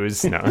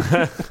news. No.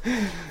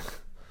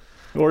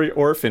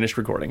 or finished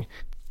recording.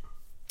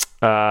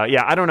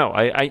 I don't know.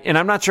 And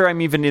I'm not sure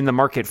I'm even in the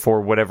market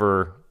for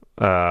whatever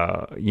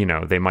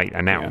they might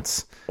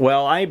announce. Yeah.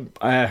 Well, I'm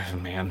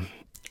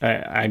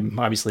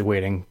obviously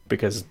waiting but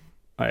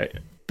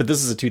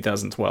this is a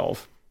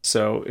 2012,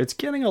 so it's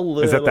getting a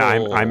little. Is that the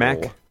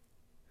iMac?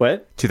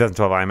 What?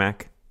 2012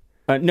 iMac?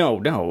 No.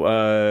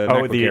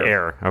 The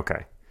Air.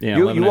 Okay. Yeah,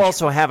 you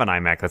also have an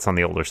iMac that's on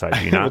the older side,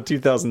 do you not? A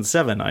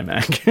 2007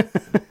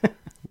 iMac.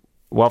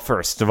 Well,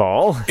 first of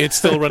all, it's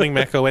still running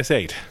Mac OS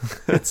 8.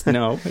 It's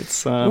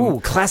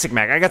classic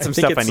Mac. I got some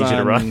stuff I need you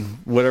to run.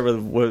 Whatever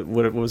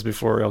what it was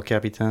before El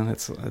Capitan.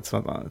 It's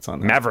on there.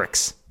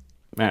 Mavericks.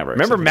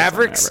 Remember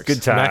Mavericks?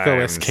 Good times. Mac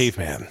OS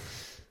Caveman.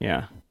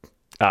 Yeah.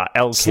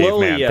 El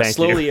Caveman. Thank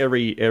slowly you.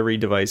 every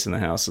device in the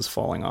house is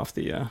falling off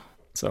the.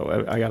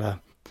 So I got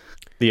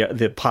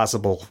the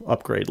possible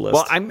upgrade list.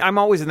 Well, I'm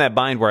always in that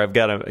bind where I've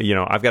got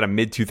a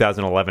mid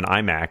 2011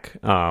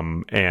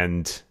 iMac,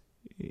 and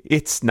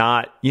it's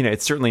not,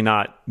 it's certainly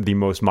not the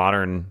most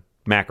modern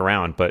Mac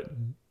around, but it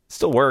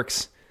still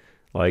works.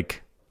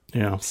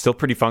 Still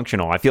pretty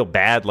functional. I feel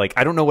bad.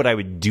 I don't know what I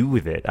would do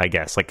with it, I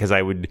guess. Because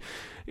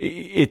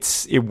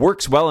it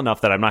works well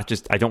enough that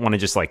I don't want to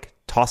just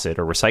toss it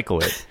or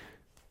recycle it.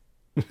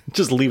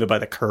 Just leave it by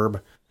the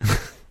curb.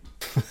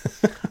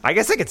 I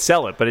guess I could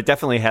sell it, but it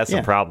definitely has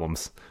some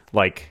problems.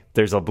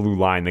 There's a blue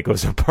line that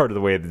goes a part of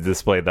the way of the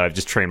display that I've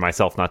just trained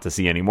myself not to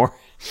see anymore.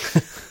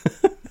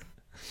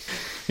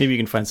 Maybe you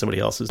can find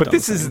somebody else who's But done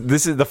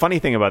this is the funny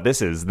thing about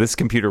this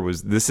computer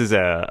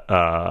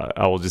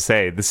I will just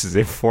say this is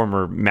a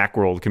former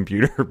Macworld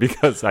computer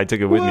because I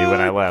took it with me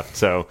when I left.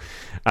 So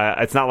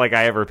it's not like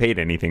I ever paid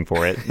anything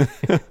for it.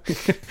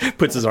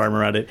 Puts his arm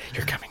around it.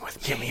 You're coming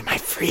with me. Give me my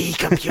free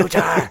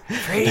computer.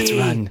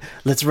 Free.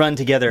 Let's run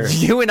together.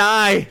 You and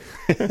I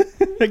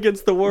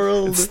against the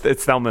world.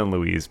 It's Thelma and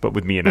Louise, but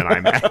with me in an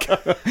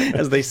iMac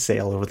as they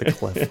sail over the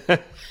cliff.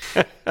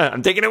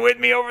 I'm taking it with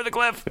me over the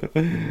cliff.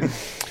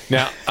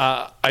 Now,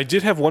 I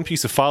did have one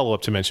piece of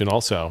follow-up to mention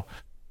also.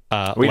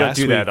 We don't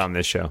do that on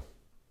this show.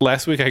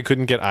 Last week, I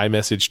couldn't get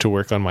iMessage to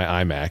work on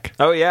my iMac.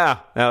 Oh, yeah.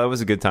 That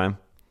was a good time.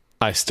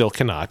 I still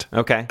cannot.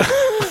 Okay.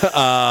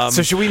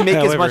 So should we make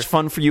as much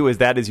fun for you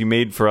as you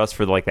made for us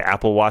for the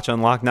Apple Watch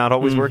unlock not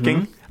always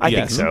working? I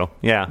think so.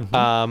 Yeah.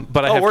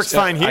 But it works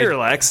fine here,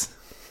 Lex.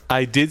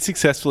 I did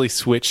successfully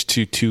switch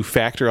to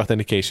two-factor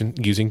authentication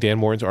using Dan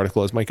Morin's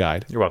article as my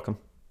guide. You're welcome.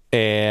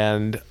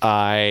 And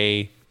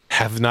I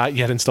have not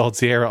yet installed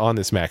Sierra on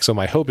this Mac, so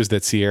my hope is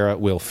that Sierra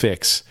will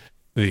fix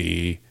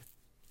the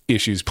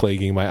issues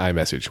plaguing my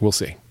iMessage. We'll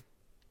see.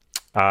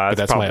 But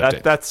that's my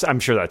update. I'm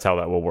sure that's how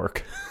that will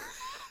work.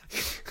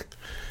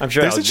 I'm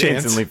sure There's I'll a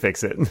chance. instantly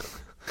fix it.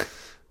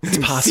 It's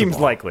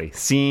possible.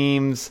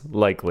 Seems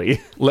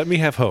likely. Let me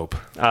have hope.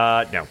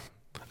 No.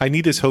 I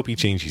need this hopey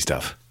changey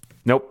stuff.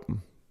 Nope.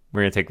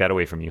 We're going to take that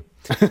away from you.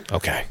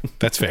 Okay.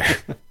 That's fair.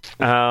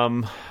 I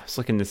was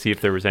looking to see if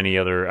there was any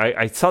other...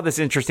 I saw this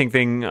interesting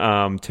thing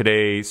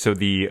today. So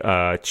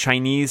the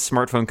Chinese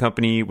smartphone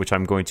company, which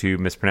I'm going to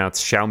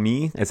mispronounce,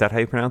 Xiaomi. Is that how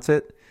you pronounce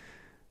it?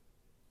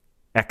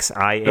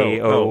 Xiaomi,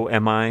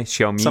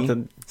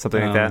 Xiaomi,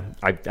 something like that.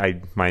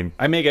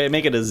 I make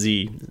it a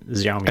Z,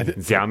 Xiaomi.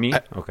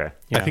 Xiaomi. Okay,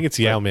 I think it's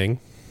Yao Ming.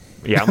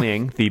 Yao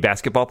Ming, the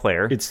basketball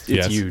player. It's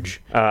Yes.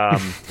 huge.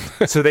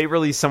 So they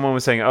released. Someone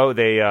was saying, "Oh,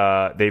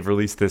 they've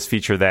released this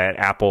feature that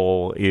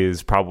Apple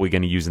is probably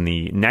going to use in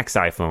the next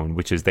iPhone,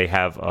 which is they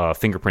have a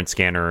fingerprint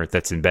scanner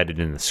that's embedded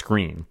in the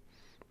screen,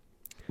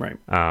 Right.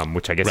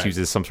 which I guess Right.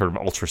 uses some sort of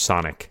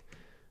ultrasonic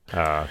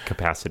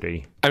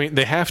capacity." I mean,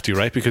 they have to,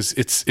 right? Because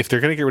if they're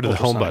going to get rid of the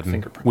home Ultrasonic button,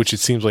 fingerprints. which it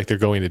seems like they're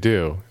going to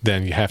do,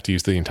 then you have to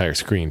use the entire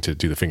screen to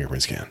do the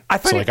fingerprint scan. I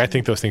find So, it- I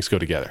think those things go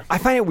together. I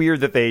find it weird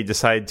that they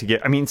decided to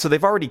get. I mean, so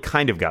they've already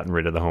kind of gotten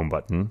rid of the home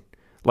button.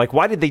 Like,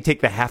 why did they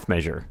take the half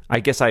measure? I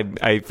guess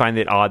I find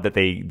it odd that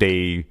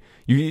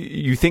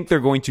you think they're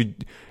going to.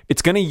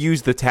 It's going to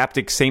use the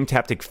same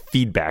taptic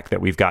feedback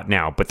that we've got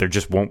now, but there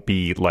just won't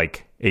be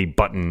like a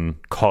button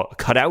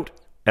cut out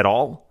at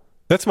all.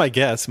 That's my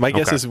guess. My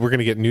guess Okay. is we're going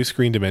to get new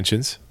screen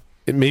dimensions.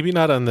 Maybe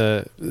not on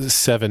the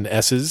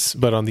 7S's,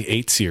 but on the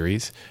 8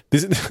 series.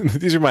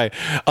 These are my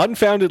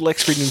unfounded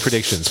Lex Friedman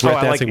predictions. Oh, We're I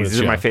like dancing with these. These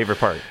are Joe. my favorite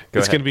part.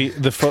 It's going to be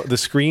the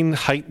screen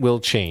height will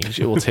change.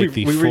 It will take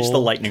we the full. reached the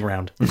lightning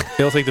round.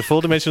 It'll take the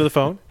full dimension of the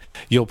phone.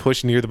 You'll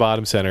push near the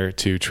bottom center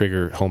to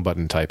trigger home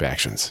button type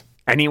actions.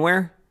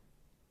 Anywhere,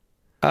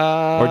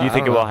 or do you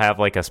think it will have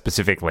like a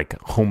specific like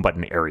home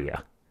button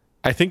area?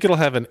 I think it'll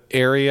have an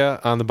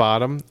area on the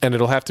bottom, and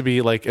it'll have to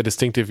be like a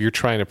distinctive you're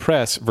trying to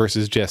press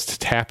versus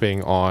just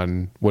tapping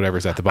on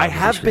whatever's at the I bottom.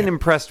 have been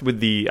impressed with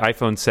the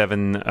iPhone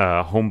 7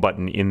 home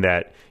button in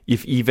that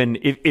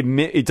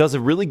it does a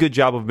really good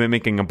job of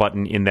mimicking a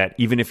button in that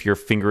even if your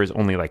finger is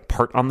only like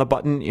part on the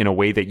button in a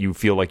way that you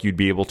feel like you'd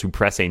be able to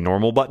press a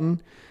normal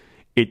button,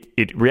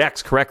 it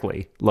reacts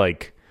correctly.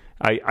 Like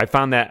I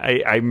found that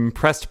I'm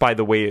impressed by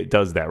the way it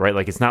does that, right?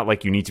 Like it's not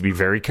like you need to be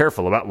very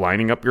careful about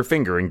lining up your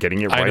finger and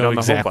getting it right I on the know home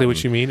exactly button.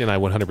 what you mean, and I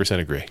 100%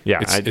 agree. Yeah,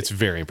 it's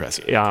very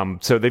impressive.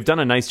 So they've done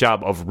a nice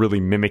job of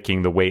really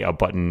mimicking the way a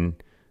button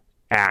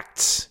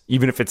acts,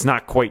 even if it's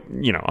not quite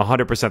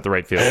 100% the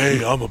right feel.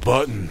 Hey, I'm a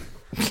button.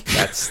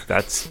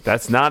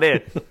 That's not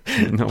it.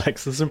 No.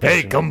 Lexus Hey,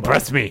 impression. come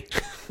press me.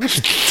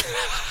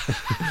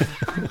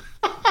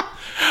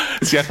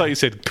 See, I thought you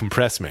said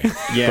compress me.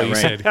 Yeah, but you right.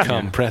 said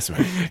compress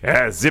me.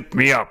 Yeah, zip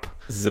me up.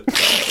 Zip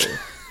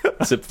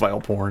file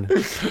porn.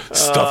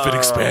 Stuff it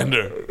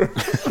expander.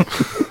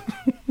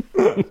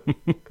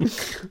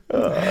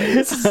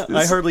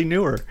 I hardly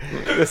knew her.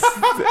 This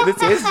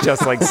is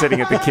just like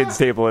sitting at the kids'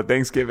 table at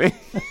Thanksgiving.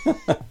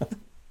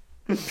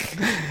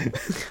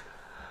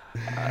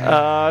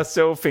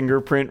 So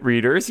fingerprint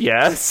readers,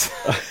 yes.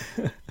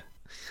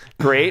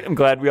 Great. I'm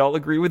glad we all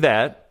agree with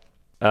that.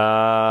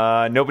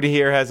 Nobody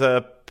here has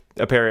a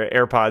pair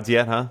of AirPods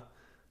yet, huh?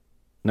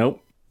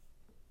 Nope.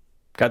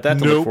 Got that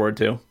to Nope. look forward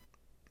to.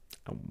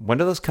 When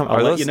do those come? I'll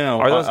are let those, you know.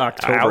 Are those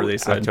October, out? they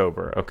said.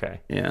 October.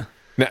 Okay. Yeah.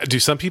 Now, do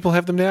some people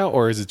have them now,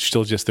 or is it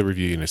still just the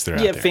review units that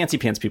are Yeah, out there? fancy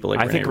pants people like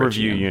I think Renee Ritchie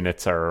review and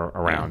units are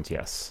around.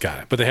 Yes. Got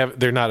it. But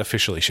they're not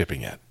officially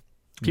shipping yet.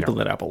 people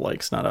that Apple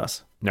likes, not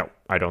us. No,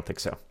 I don't think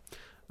so.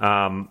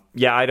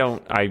 Yeah, I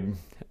don't.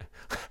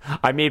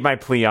 I made my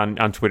plea on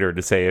Twitter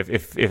to say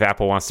if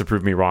Apple wants to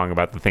prove me wrong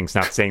about the things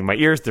not staying in my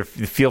ears,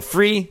 feel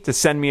free to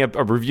send me a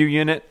review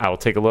unit. I will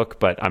take a look,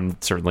 but I'm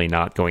certainly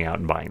not going out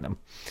and buying them.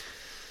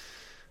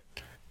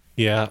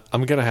 Yeah,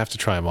 I'm going to have to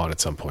try them on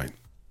at some point.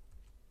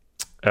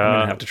 I'm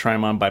going to have to try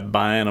them on by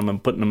buying them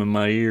and putting them in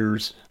my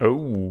ears.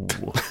 Oh,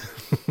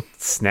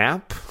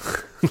 snap!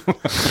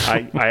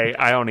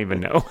 I don't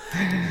even know.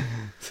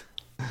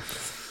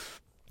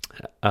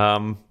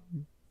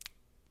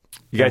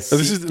 You guys, Oh,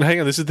 hang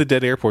on. This is the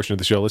dead air portion of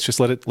the show. Let's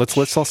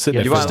all sit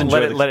Yeah, in it you for a want to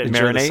moment. let it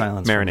enjoy the marinate?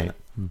 silence for a Marinate. minute.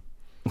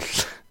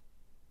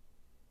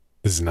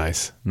 This is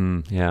nice.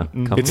 Yeah,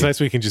 It's nice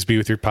when you can just be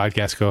with your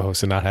podcast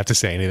co-host and not have to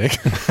say anything.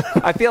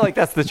 I feel like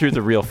that's the truth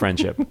of real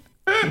friendship.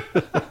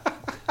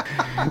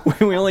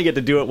 We only get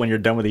to do it when you're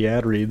done with the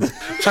ad reads.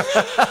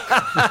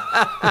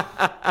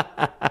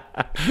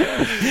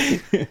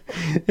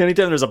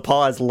 Anytime there's a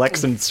pause,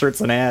 Lex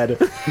inserts an ad.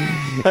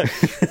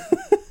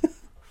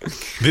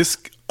 This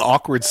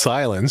awkward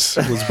silence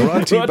was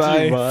brought to you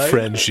by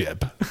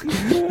Friendship.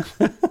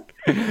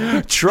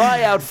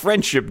 Try out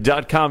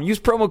friendship.com. Use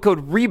promo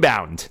code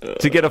REBOUND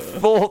to get a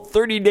full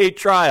 30-day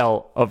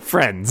trial of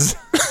Friends.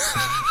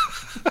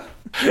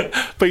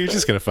 But you're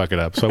just going to fuck it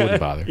up, so I wouldn't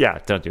bother. Yeah,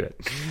 don't do it.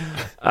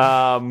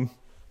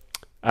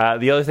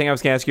 The other thing I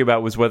was going to ask you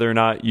about was whether or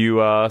not you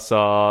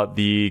saw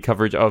the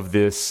coverage of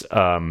this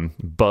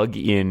bug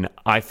in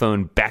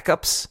iPhone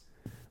backups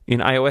in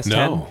iOS 10.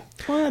 No.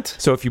 What?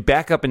 So if you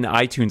back up into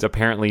iTunes,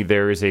 apparently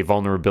there is a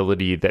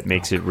vulnerability that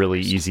makes it really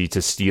easy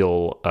to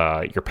steal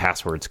your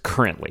passwords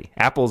currently.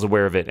 Apple is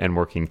aware of it and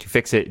working to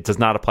fix it. It does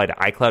not apply to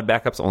iCloud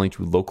backups, only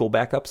to local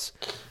backups,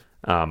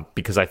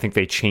 because I think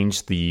they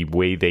changed the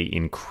way they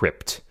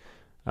encrypt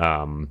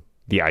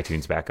the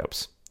iTunes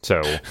backups.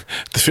 So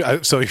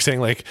you're saying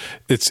like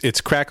it's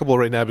crackable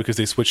right now because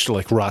they switched to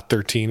like ROT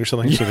 13 or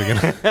something, so they're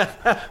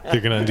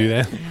gonna undo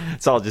that.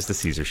 it's all just a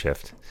Caesar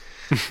shift.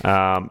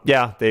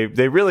 Yeah, they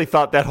really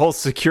thought that whole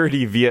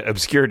security via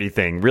obscurity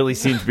thing really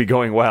seemed to be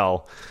going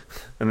well.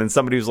 And then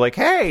somebody was like,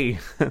 hey,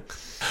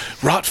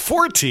 ROT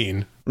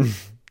 14.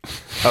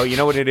 Oh, you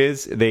know what it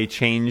is? They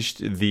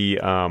changed the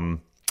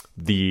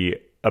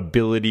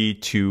ability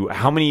to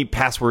how many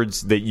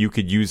passwords that you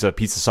could use a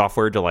piece of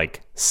software to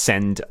like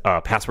send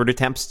password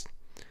attempts,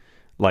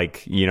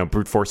 like, you know,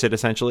 brute force it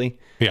essentially.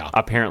 Yeah.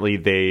 Apparently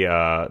they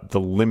the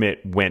limit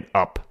went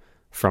up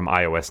from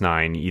iOS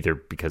 9, either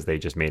because they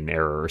just made an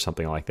error or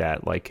something like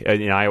that. Like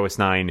in iOS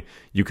 9,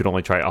 you could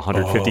only try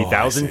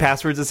 150,000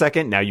 passwords a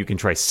second. Now you can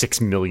try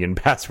 6 million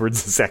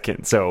passwords a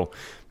second. So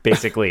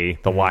basically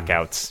the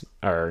lockouts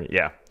are,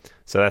 yeah.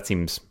 So that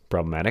seems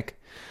problematic.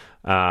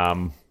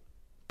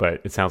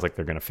 But it sounds like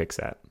they're going to fix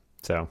that.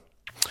 So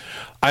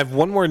I have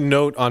one more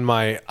note on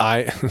my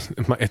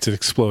it's an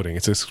exploding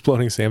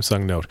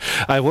Samsung note.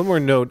 I have one more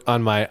note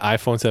on my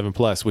iPhone 7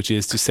 Plus, which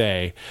is to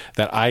say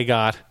that I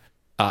got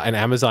an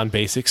Amazon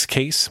Basics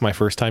case, my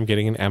first time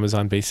getting an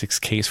Amazon Basics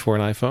case for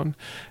an iPhone,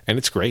 and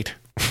it's great.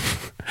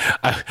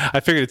 I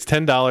figured it's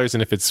 $10,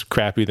 and if it's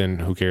crappy, then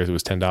who cares? It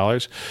was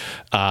 $10.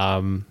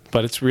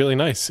 But it's really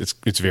nice.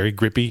 It's very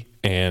grippy,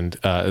 and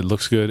it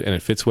looks good, and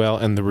it fits well.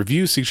 And the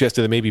reviews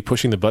suggested that maybe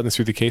pushing the buttons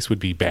through the case would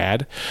be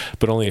bad,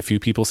 but only a few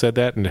people said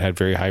that, and it had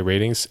very high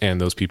ratings. And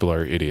those people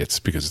are idiots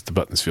because the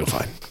buttons feel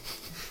fine.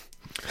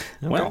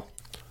 Well,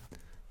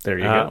 there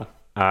you go.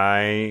 All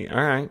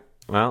right.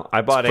 Well,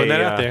 I bought Putting that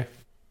out there.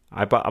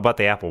 I bought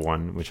the Apple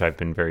one, which I've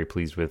been very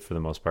pleased with for the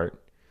most part.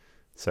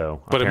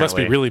 So, but it must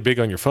be really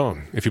big on your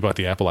phone if you bought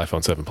the Apple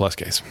iPhone 7 Plus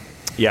case.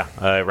 Yeah,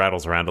 it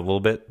rattles around a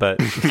little bit, but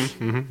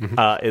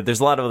there's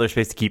a lot of other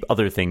space to keep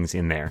other things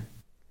in there,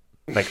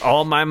 like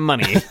all my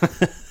money.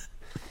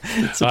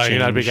 You're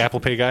not a big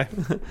Apple Pay guy?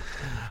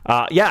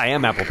 Yeah, I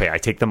am Apple Pay. I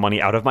take the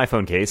money out of my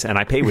phone case and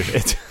I pay with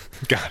it.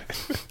 Got it.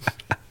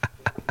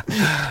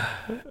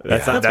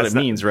 That's what it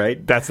means,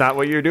 right? That's not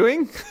what you're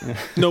doing?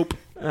 Nope.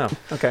 Oh,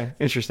 okay.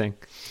 Interesting.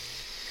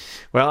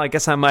 Well, I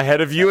guess I'm ahead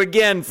of you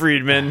again,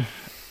 Friedman.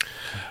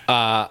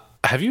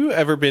 Have you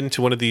ever been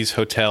to one of these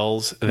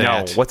hotels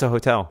that... No. What's a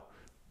hotel?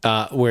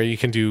 Where you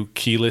can do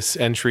keyless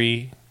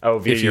entry... Oh,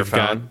 via your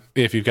phone?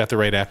 If you've got the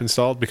right app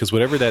installed, because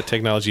whatever that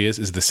technology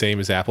is the same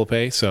as Apple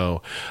Pay.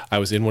 So I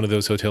was in one of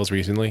those hotels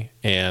recently,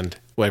 and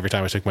every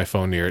time I took my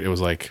phone near it, it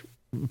was like,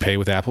 pay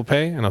with Apple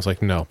Pay? And I was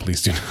like, no,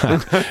 please do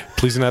not.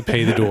 Please do not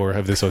pay the door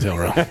of this hotel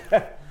room.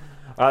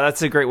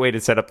 That's a great way to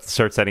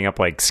start setting up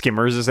like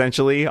skimmers,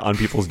 essentially, on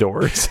people's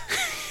doors.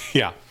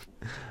 Yeah.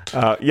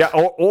 Or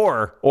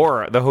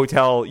the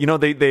hotel, you know,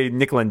 they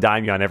nickel and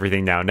dime you on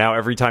everything now. Now,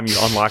 every time you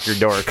unlock your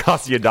door, it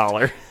costs you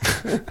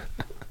 $1.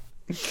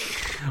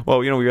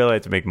 Well, you know, we really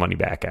have to make money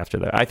back after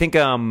that. I think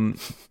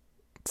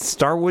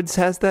Starwoods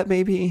has that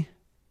maybe,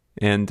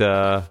 and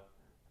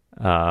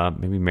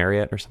maybe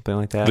Marriott or something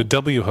like that. The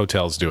W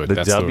hotels do it.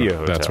 That's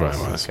hotels. That's where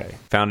I was. Okay.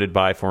 Founded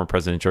by former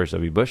President George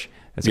W. Bush,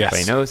 as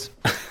everybody knows.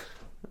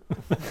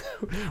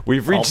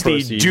 We've reached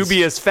the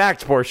dubious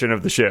fact portion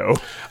of the show.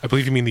 I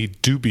believe you mean the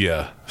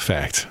dubia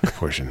fact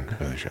portion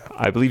of the show.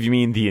 I believe you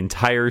mean the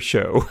entire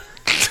show.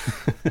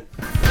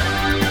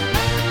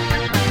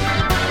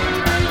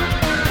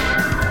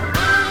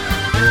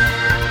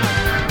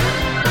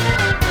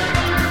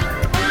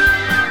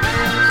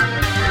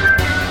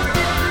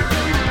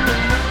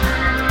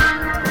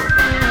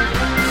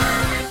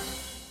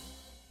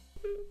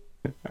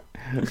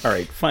 All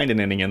right, find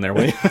an ending in there,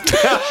 will you?